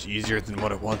so much easier than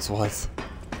what it once was.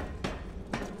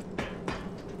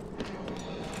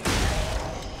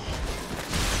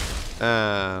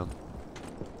 Yeah,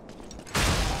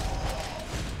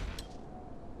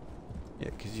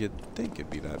 because you'd think it'd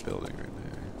be that building right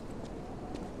there.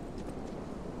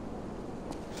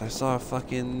 I saw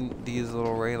fucking these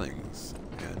little railings,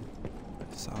 man. I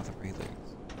saw the railings.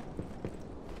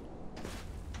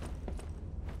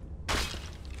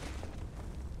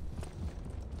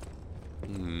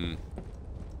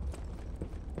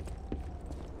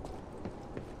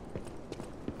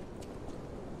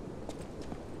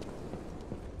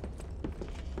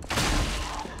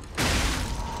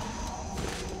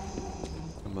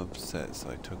 I'm upset, so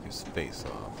I took his face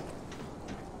off.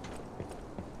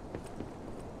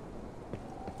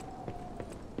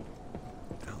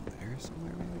 Down there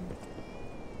somewhere,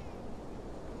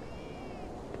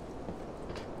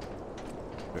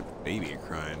 maybe? A baby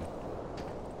crying.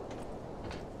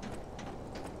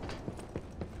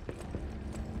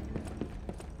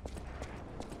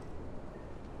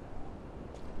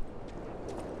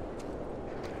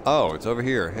 Oh, it's over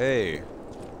here. Hey.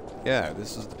 Yeah,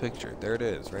 this is the picture. There it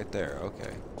is, right there.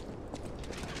 Okay.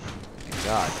 Thank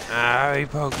God. Ah, he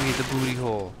poked me in the booty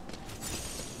hole.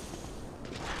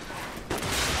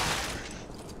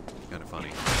 Kind of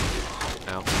funny.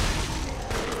 Ow.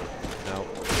 No.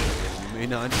 You may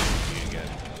not shoot me again.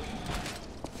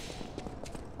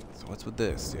 So what's with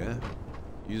this, yeah?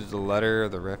 Use the letter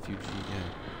of the refugee,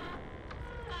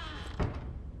 yeah.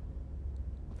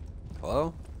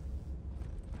 Hello?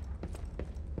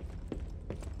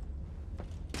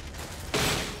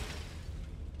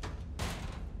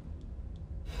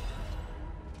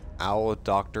 Owl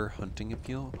doctor hunting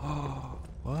appeal? Oh,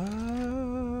 what?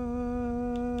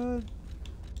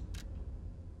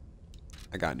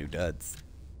 I got new duds.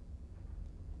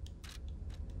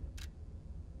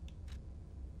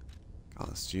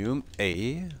 Costume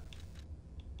A.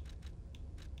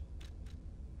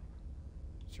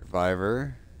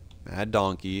 Survivor. Mad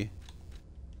Donkey.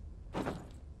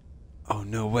 Oh,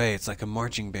 no way. It's like a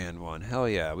marching band one. Hell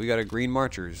yeah. We got a Green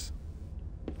Marchers.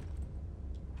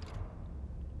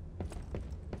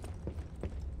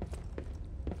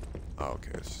 Oh,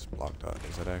 okay, it's just blocked off.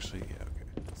 Is that actually? Yeah, okay.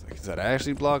 It's like, is that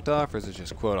actually blocked off, or is it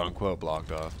just quote unquote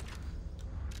blocked off?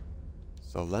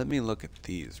 So let me look at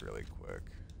these really quick.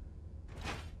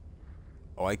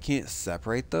 Oh, I can't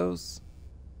separate those?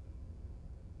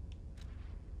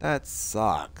 That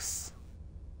sucks.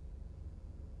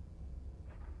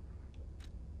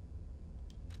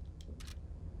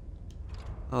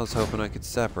 I was hoping I could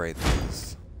separate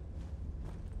these.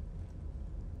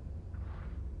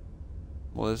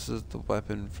 Well, this is the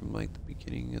weapon from like the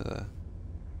beginning of the...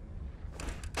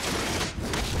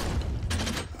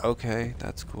 Okay,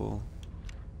 that's cool.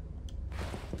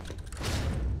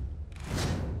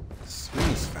 It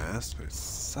swings fast, but it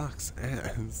sucks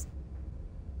ass.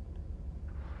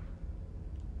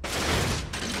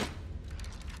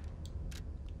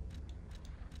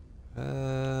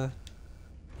 Use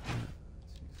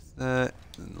that,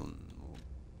 and then we'll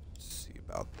see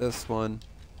about this one.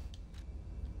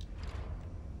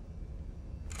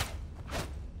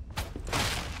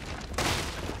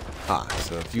 Ah,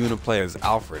 so if you want to play as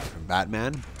Alfred from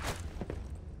Batman.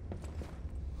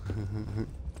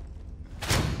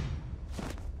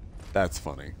 That's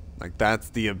funny. Like,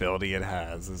 that's the ability it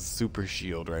has, is super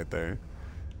shield right there.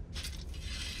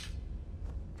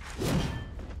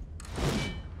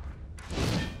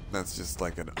 That's just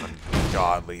like an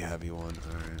ungodly heavy one.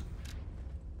 Alright.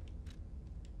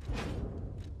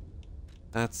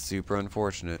 That's super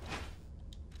unfortunate.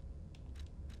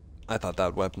 I thought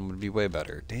that weapon would be way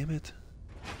better. Damn it.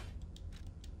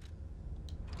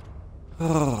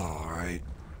 Alright.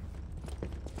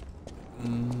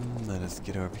 Let us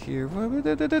get over here. I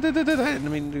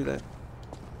didn't mean to do that.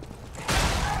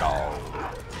 Oh.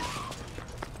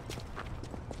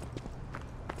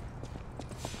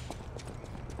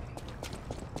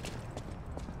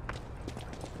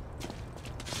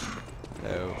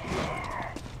 Hello.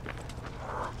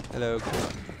 Hello, come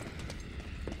on.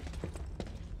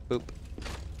 Boop.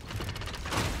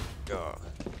 Oh.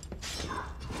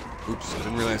 Oops, I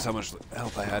didn't realize how much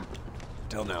health I had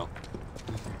till now.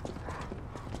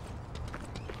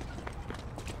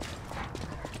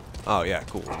 Oh yeah,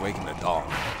 cool. We're waking the dog.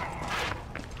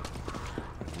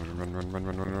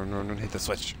 Run, hit the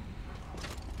switch.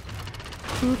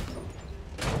 Boop.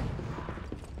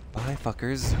 Bye,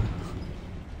 fuckers.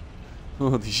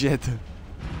 Holy shit.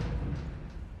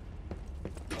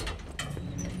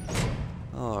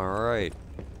 Alright.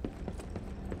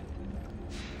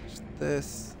 Just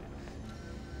this.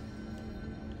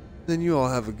 Then you all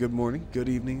have a good morning, good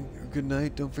evening, or good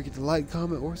night. Don't forget to like,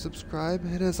 comment, or subscribe.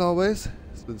 And as always,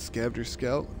 it's been Scavenger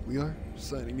Scout. We are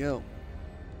signing out.